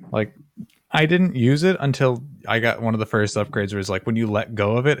 Like, I didn't use it until I got one of the first upgrades where it's like when you let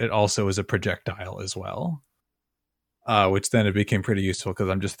go of it, it also is a projectile as well. Which then it became pretty useful because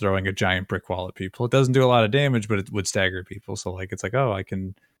I'm just throwing a giant brick wall at people. It doesn't do a lot of damage, but it would stagger people. So like it's like, oh, I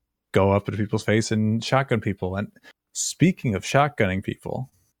can go up into people's face and shotgun people. And speaking of shotgunning people,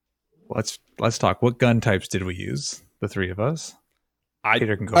 let's talk. What gun types did we use? The three of us. I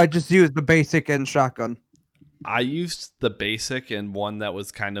just used the basic and shotgun. I used the basic and one that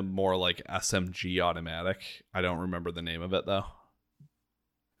was kind of more like SMG automatic. I don't remember the name of it though.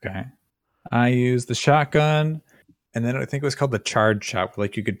 Okay. I used the shotgun, and then I think it was called the charge shot.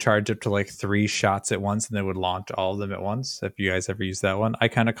 Like you could charge up to like 3 shots at once, and they would launch all of them at once. If you guys ever used that one, I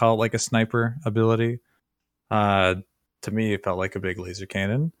kind of call it like a sniper ability. To me, it felt like a big laser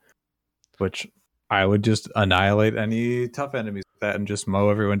cannon, which I would just annihilate any tough enemies with that and just mow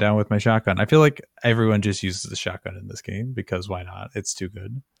everyone down with my shotgun. I feel like everyone just uses the shotgun in this game because why not? It's too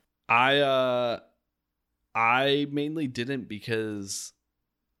good. I I mainly didn't because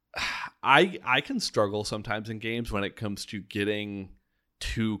I can struggle sometimes in games when it comes to getting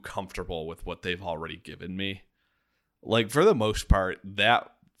too comfortable with what they've already given me. Like, for the most part,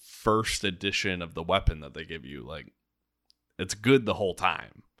 that first edition of the weapon that they give you, like, it's good the whole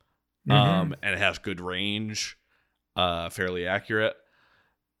time. And it has good range, fairly accurate.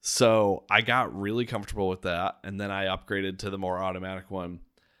 So I got really comfortable with that, and then I upgraded to the more automatic one.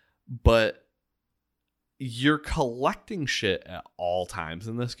 But you're collecting shit at all times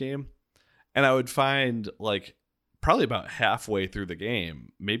in this game. And I would find, like, probably about halfway through the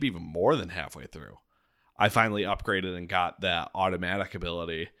game, maybe even more than halfway through, I finally upgraded and got that automatic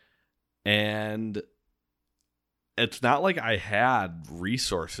ability. And it's not like I had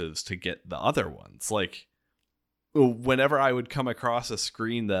resources to get the other ones. Like, whenever I would come across a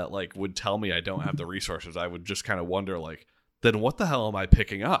screen that, like, would tell me I don't have the resources, I would just kind of wonder, like, then what the hell am I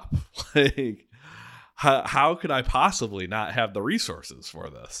picking up? Like, how could I possibly not have the resources for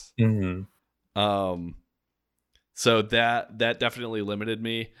this? So that definitely limited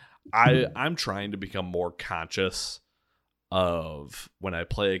me. I'm trying to become more conscious of when I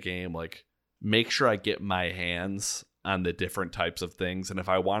play a game, like, make sure I get my hands on the different types of things. And if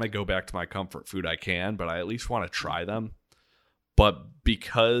I want to go back to my comfort food, I can, but I at least want to try them. But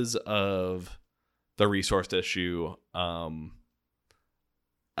because of the resource issue,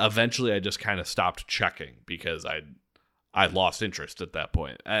 eventually I just kind of stopped checking because I lost interest at that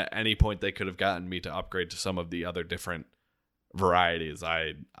point. At any point they could have gotten me to upgrade to some of the other different varieties,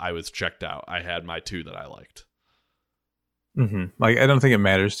 I was checked out. I had my 2 that I liked. Like, I don't think it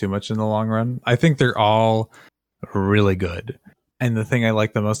matters too much in the long run. I think they're all really good. And the thing I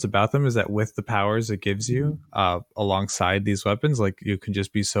like the most about them is that with the powers it gives you, alongside these weapons, like, you can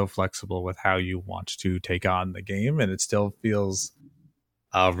just be so flexible with how you want to take on the game, and it still feels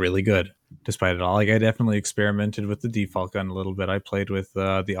really good despite it all. Like, I definitely experimented with the default gun a little bit. I played with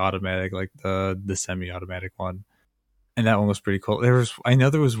the automatic, like the semi-automatic one, and that one was pretty cool. I know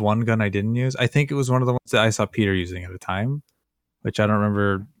there was one gun I didn't use. I think it was one of the ones that I saw Peter using at the time, which I don't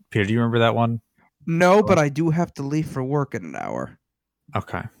remember. Peter, do you remember that one? No, but I do have to leave for work in an hour.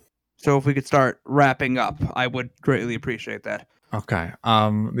 Okay. So if we could start wrapping up, I would greatly appreciate that. Okay.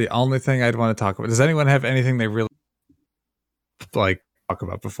 The only thing I'd want to talk about, does anyone have anything they really like talk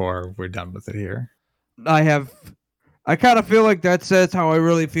about before we're done with it here? I kind of feel like that says how I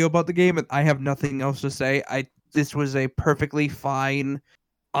really feel about the game, and I have nothing else to say. This was a perfectly fine,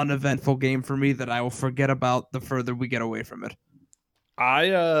 uneventful game for me that I will forget about the further we get away from it.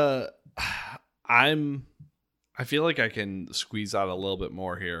 I feel like I can squeeze out a little bit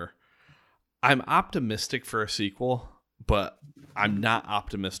more here. I'm optimistic for a sequel, but I'm not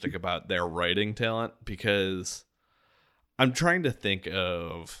optimistic about their writing talent because I'm trying to think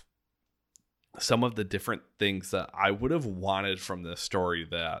of some of the different things that I would have wanted from this story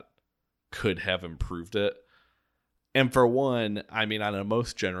that could have improved it. And for one, I mean, on a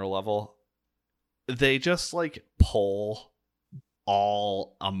most general level, they just, like, pull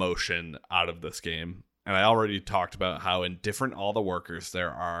all emotion out of this game. And I already talked about how indifferent all the workers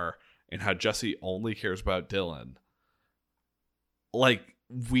there are and how Jesse only cares about Dylan. Like,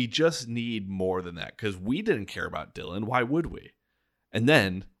 we just need more than that because we didn't care about Dylan. Why would we? And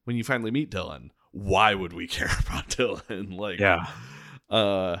then when you finally meet Dylan, why would we care about Dylan? Like, yeah.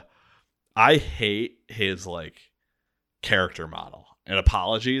 I hate his, like, character model. And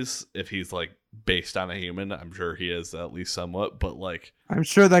apologies if he's, like, based on a human. I'm sure he is at least somewhat, but, like, I'm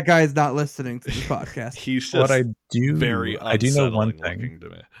sure that guy is not listening to the podcast. He's just I do know one thing to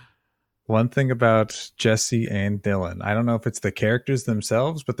me. One thing about Jesse and Dylan, I don't know if it's the characters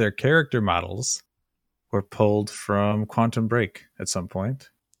themselves, but their character models were pulled from Quantum Break at some point.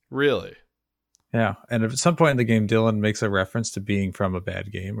 Really? Yeah. And at some point in the game, Dylan makes a reference to being from a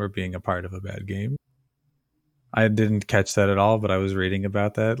bad game or being a part of a bad game. I didn't catch that at all, but I was reading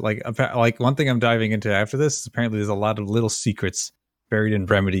about that. Like one thing I'm diving into after this is apparently there's a lot of little secrets buried in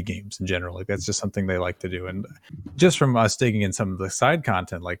Remedy games in general. Like, that's just something they like to do. And just from us digging in some of the side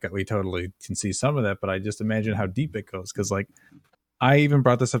content, like, we totally can see some of that, but I just imagine how deep it goes. Because, like, I even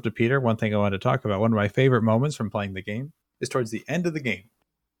brought this up to Peter. One thing I wanted to talk about, one of my favorite moments from playing the game is towards the end of the game.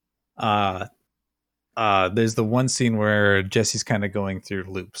 There's the one scene where Jesse's kind of going through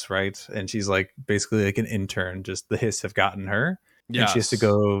loops, right? And she's, like, basically like an intern, just the hiss have gotten her. Yes. And she has to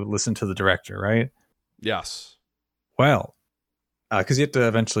go listen to the director, right? Yes. Well, because you have to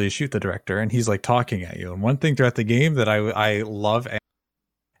eventually shoot the director, and he's, like, talking at you. And one thing throughout the game that I love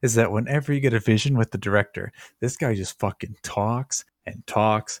is that whenever you get a vision with the director, this guy just fucking talks and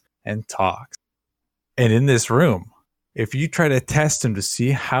talks and talks. And in this room, if you try to test him to see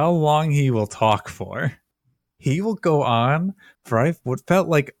how long he will talk for, he will go on for what felt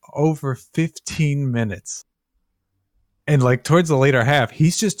like over 15 minutes. And like towards the later half,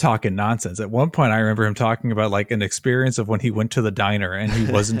 he's just talking nonsense. At one point, I remember him talking about like an experience of when he went to the diner and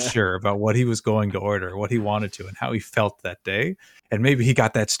he wasn't sure about what he was going to order, what he wanted to, and how he felt that day. And maybe he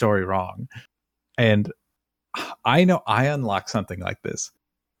got that story wrong. And I know I unlocked something like this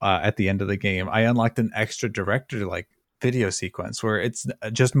at the end of the game. I unlocked an extra director like video sequence where it's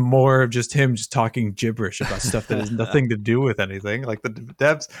just more of just him just talking gibberish about stuff that has nothing to do with anything. Like the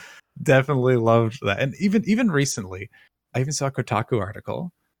devs definitely loved that. And even recently, I even saw a Kotaku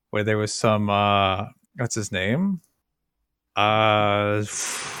article where there was some what's his name? I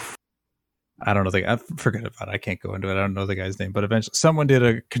don't know. I forget about it. I can't go into it. I don't know the guy's name, but eventually someone did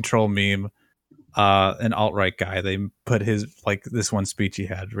a Control meme. An alt-right guy. They put his like this one speech he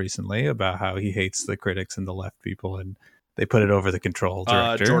had recently about how he hates the critics and the left people, and they put it over the Control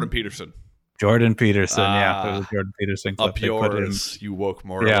director. Jordan Peterson. Yeah, it was Jordan Peterson. Up yours, you woke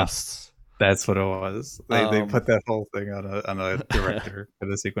moralists. Yeah, that's what it was. They put that whole thing on a director for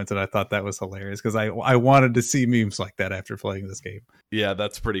the sequence, and I thought that was hilarious because I wanted to see memes like that after playing this game. Yeah,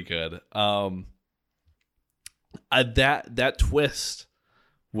 that's pretty good. That twist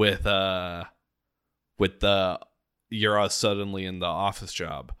with the you're suddenly in the office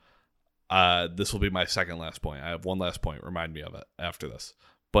job. This will be my second last point. I have one last point. Remind me of it after this.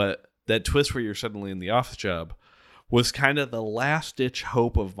 But that twist where you're suddenly in the office job was kind of the last ditch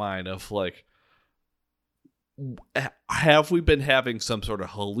hope of mine of like, have we been having some sort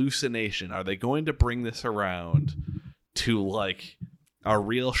of hallucination? Are they going to bring this around to like a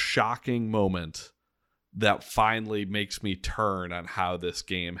real shocking moment that finally makes me turn on how this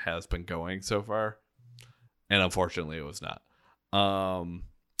game has been going so far? And unfortunately, it was not.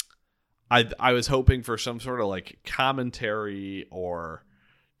 I was hoping for some sort of like commentary or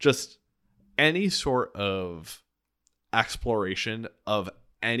just any sort of exploration of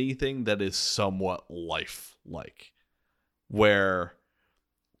anything that is somewhat life-like, where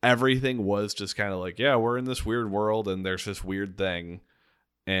everything was just kind of like, yeah, we're in this weird world and there's this weird thing,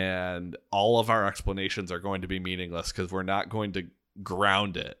 and all of our explanations are going to be meaningless because we're not going to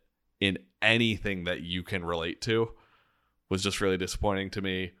ground it in anything that you can relate to. Was just really disappointing to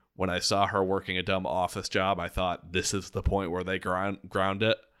me. When I saw her working a dumb office job, I thought this is the point where they ground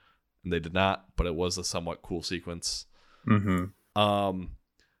it, and they did not, but it was a somewhat cool sequence. Mm-hmm.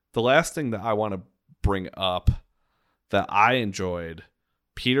 The last thing that I want to bring up that I enjoyed,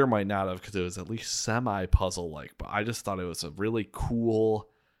 Peter might not have because it was at least semi-puzzle-like, but I just thought it was a really cool,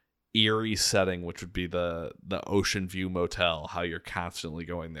 eerie setting, which would be the Ocean View Motel, how you're constantly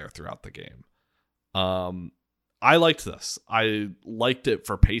going there throughout the game. I liked this. I liked it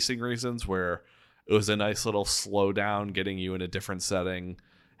for pacing reasons, where it was a nice little slowdown, getting you in a different setting,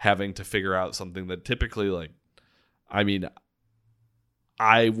 having to figure out something that typically, like, I mean,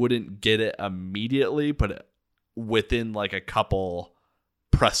 I wouldn't get it immediately, but within like a couple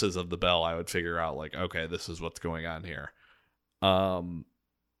presses of the bell, I would figure out like, okay, this is what's going on here.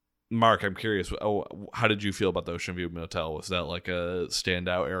 Mark, I'm curious. How did you feel about the Ocean View Motel? Was that like a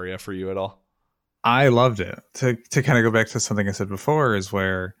standout area for you at all? I loved it. To kind of go back to something I said before, is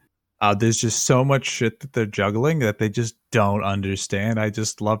where there's just so much shit that they're juggling that they just don't understand. I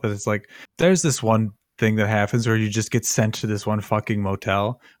just love it. It's like there's this one thing that happens where you just get sent to this one fucking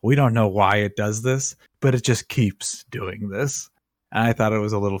motel. We don't know why it does this, but it just keeps doing this. And I thought it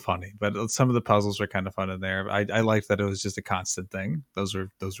was a little funny, but some of the puzzles were kind of fun in there. I liked that it was just a constant thing. Those were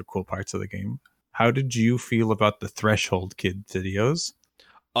cool parts of the game. How did you feel about the Threshold Kid videos?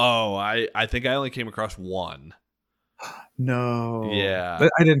 Oh, I think I only came across one. No. Yeah. But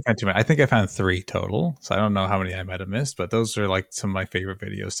I didn't find too many. I think I found 3 total. So I don't know how many I might have missed, but those are like some of my favorite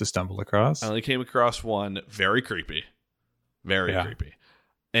videos to stumble across. I only came across one. Very creepy. Very creepy.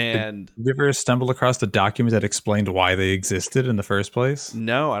 And did you ever stumble across the document that explained why they existed in the first place?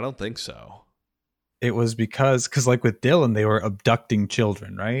 No, I don't think so. It was because like with Dylan, they were abducting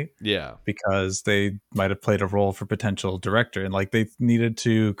children, right? Yeah. Because they might have played a role for potential director, and like they needed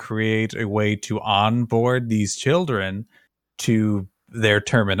to create a way to onboard these children to their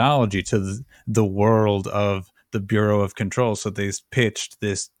terminology, to the world of the Bureau of Control. So they pitched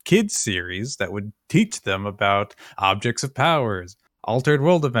this kids series that would teach them about objects of powers, altered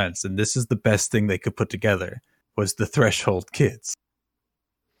world events, and this is the best thing they could put together was the Threshold Kids.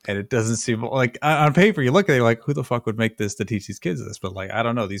 And it doesn't seem like on paper you look at it, you're like, who the fuck would make this to teach these kids this? But like, I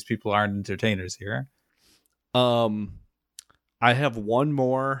don't know, these people aren't entertainers here. I have one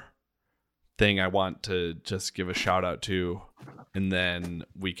more thing I want to just give a shout out to, and then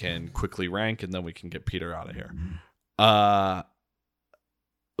we can quickly rank, and then we can get Peter out of here.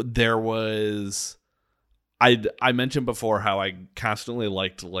 There was I mentioned before how I constantly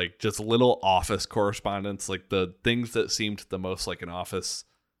liked like just little office correspondence, like the things that seemed the most like an office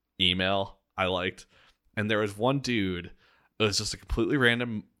email I liked. And there was one dude, it was just a completely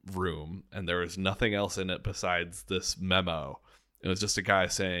random room and there was nothing else in it besides this memo. It was just a guy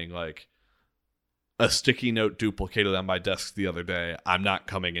saying like, a sticky note duplicated on my desk the other day. I'm not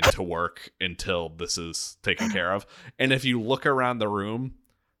coming into work until this is taken care of. And if you look around the room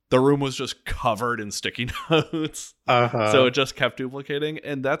was just covered in sticky notes. So it just kept duplicating.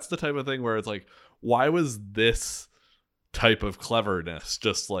 And that's the type of thing where it's like, why was this type of cleverness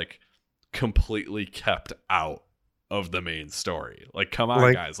just like completely kept out of the main story? Like, come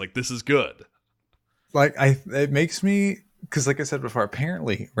on, guys. Like, this is good. Like, it makes me, because like I said before,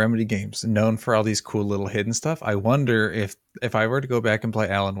 apparently Remedy Games known for all these cool little hidden stuff. I wonder if I were to go back and play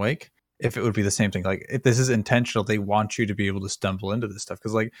Alan Wake, if it would be the same thing. Like, if this is intentional, they want you to be able to stumble into this stuff.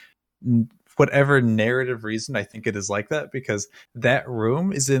 Because like whatever narrative reason, I think it is like that, because that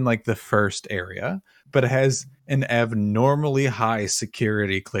room is in like the first area, but it has an abnormally high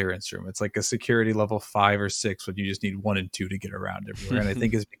security clearance room. It's like a security level 5 or 6 when you just need 1 and 2 to get around everywhere. And I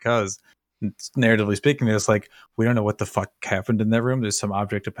think it's because, narratively speaking, it's like, we don't know what the fuck happened in that room. There's some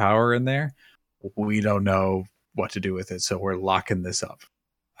object of power in there. We don't know what to do with it, so we're locking this up.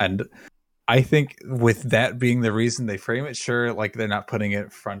 And I think with that being the reason they frame it, sure, like they're not putting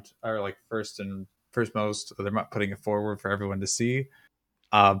it front or like first most, they're not putting it forward for everyone to see.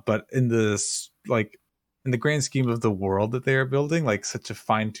 But in this, like in the grand scheme of the world that they are building, like such a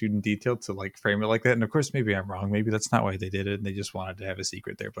fine-tuned detail to like frame it like that. And of course, maybe I'm wrong. Maybe that's not why they did it, and they just wanted to have a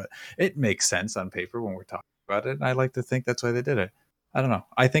secret there. But it makes sense on paper when we're talking about it, and I like to think that's why they did it. I don't know.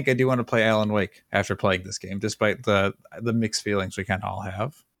 I think I do want to play Alan Wake after playing this game, despite the mixed feelings we kind of all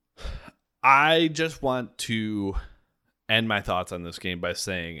have. I just want to end my thoughts on this game by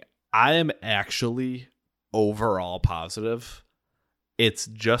saying I am actually overall positive. It's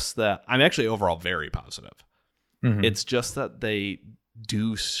just that I'm actually overall very positive. Mm-hmm. It's just that they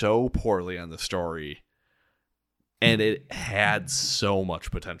do so poorly on the story, and it had so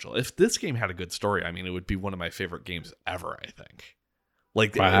much potential. If this game had a good story, I mean, it would be one of my favorite games ever, I think.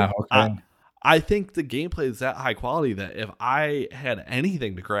 Like, wow, okay. I think the gameplay is that high quality that if I had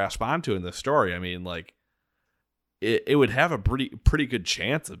anything to grasp onto in this story, I mean, like, it would have a pretty good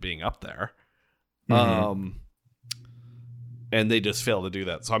chance of being up there. Mm-hmm. And they just fail to do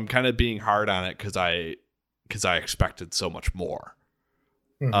that. So I'm kind of being hard on it because I expected so much more.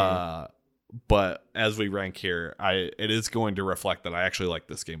 Mm-hmm. But as we rank here, it is going to reflect that I actually like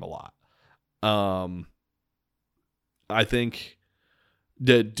this game a lot. I think.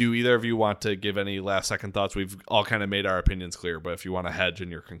 Do either of you want to give any last second thoughts? We've all kind of made our opinions clear, but if you want to hedge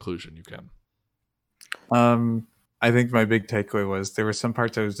in your conclusion, you can. I think my big takeaway was there were some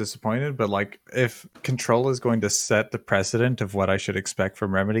parts I was disappointed, but like if Control is going to set the precedent of what I should expect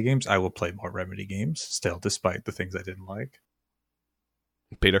from Remedy games, I will play more Remedy games still, despite the things I didn't like.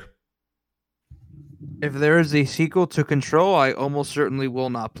 Peter? If there is a sequel to Control, I almost certainly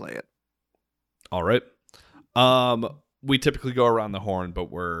will not play it. All right. We typically go around the horn,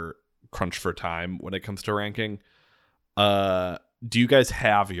 but we're crunched for time when it comes to ranking. Do you guys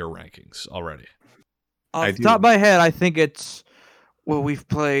have your rankings already? Off the top of my head, I think it's, well, we've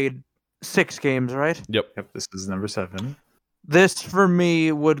played 6 games, right? Yep. This is number 7. This, for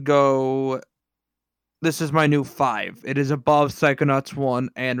me, would go, this is my new 5. It is above Psychonauts 1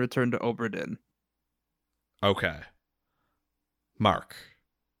 and Return to Obra Dinn. Okay. Mark,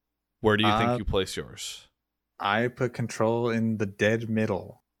 where do you think you place yours? I put Control in the dead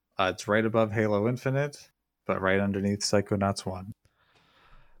middle. It's right above Halo Infinite, but right underneath Psychonauts 1.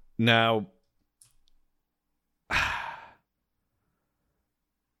 Now,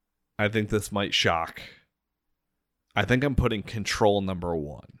 I think this might shock. I think I'm putting Control number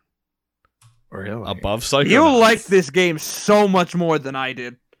 1. Really? Above Psychonauts. You liked this game so much more than I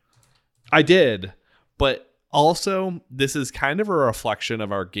did. I did, but also, this is kind of a reflection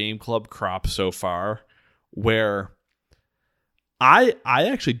of our Game Club crop so far, where I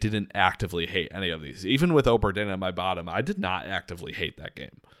actually didn't actively hate any of these. Even with Obra Dinn at my bottom, I did not actively hate that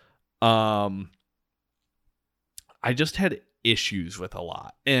game. I just had issues with a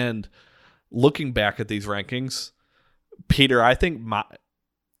lot. And looking back at these rankings, Peter, I think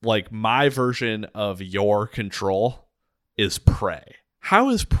my version of your Control is Prey. How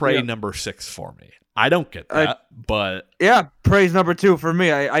is Prey number 6 for me? I don't get that, but yeah, Prey's number 2 for me.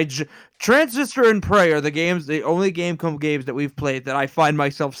 Transistor and Prey are the only Game Club games that we've played that I find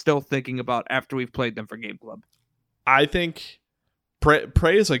myself still thinking about after we've played them for Game Club. I think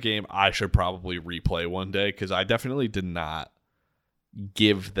Prey is a game I should probably replay one day because I definitely did not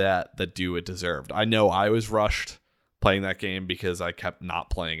give that the due it deserved. I know I was rushed playing that game because I kept not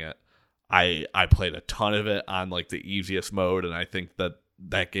playing it. I played a ton of it on like the easiest mode, and I think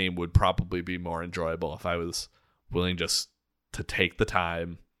that game would probably be more enjoyable if I was willing just to take the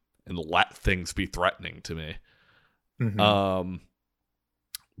time and let things be threatening to me. Mhm.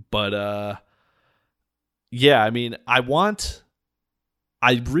 Yeah, I mean, I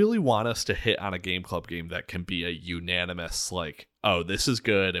really want us to hit on a Game Club game that can be a unanimous, like, oh, this is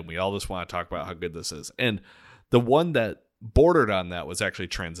good, and we all just want to talk about how good this is. And the one that bordered on that was actually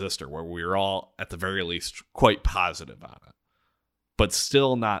Transistor, where we were all, at the very least, quite positive on it. But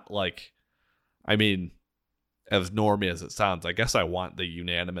still not like, I mean, as normy as it sounds, I guess I want the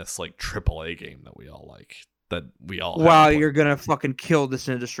unanimous, like, AAA game that we all like, that we all Wow, have you're gonna fucking kill this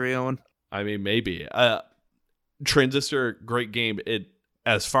industry, Owen. I mean, maybe. Transistor, great game. It,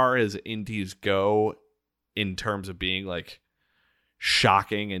 as far as indies go, in terms of being like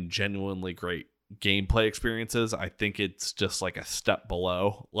shocking and genuinely great gameplay experiences, I think it's just like a step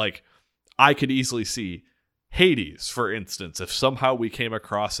below. Like, I could easily see Hades, for instance, if somehow we came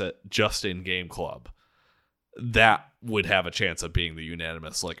across it just in Game Club, that would have a chance of being the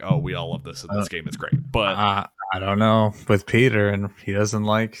unanimous, like, oh, we all love this and this game is great. But I don't know with Peter, and he doesn't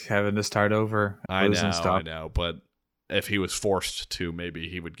like having to start over. I Stuff. know, but if he was forced to, maybe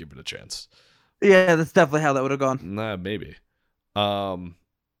he would give it a chance. Yeah, that's definitely how that would have gone. Nah, maybe.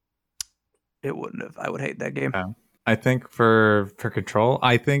 It wouldn't have. I would hate that game. I think for Control,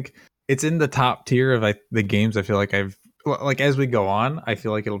 I think it's in the top tier of the games. I feel like as we go on, I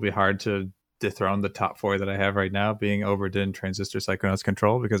feel like it'll be hard to dethrone the top 4 that I have right now, being Overdin, Transistor, Psychonauts,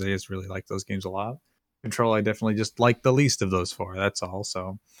 Control, because I just really like those games a lot. Control, I definitely just like the least of those 4. That's all.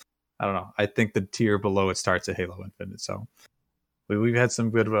 So I don't know. I think the tier below it starts at Halo Infinite. So we've had some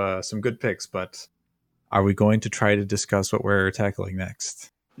good picks, but are we going to try to discuss what we're tackling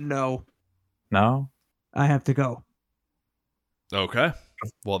next? No, I have to go. Okay.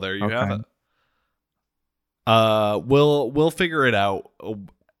 Well, there you Okay. have it. We'll figure it out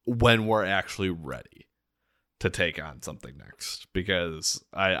when we're actually ready to take on something next, because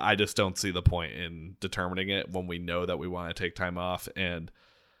I just don't see the point in determining it when we know that we want to take time off. And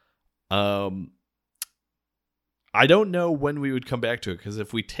I don't know when we would come back to it, because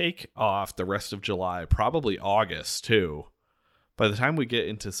if we take off the rest of July, probably August too, by the time we get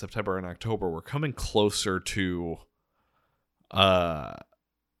into September and October, we're coming closer to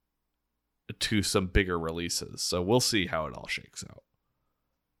some bigger releases. So we'll see how it all shakes out.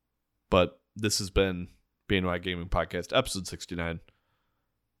 But this has been BNY Gaming Podcast, episode 69.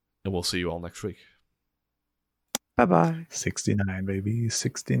 And we'll see you all next week. Bye-bye. 69, baby.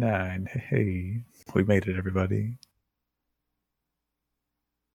 69. Hey, we made it, everybody.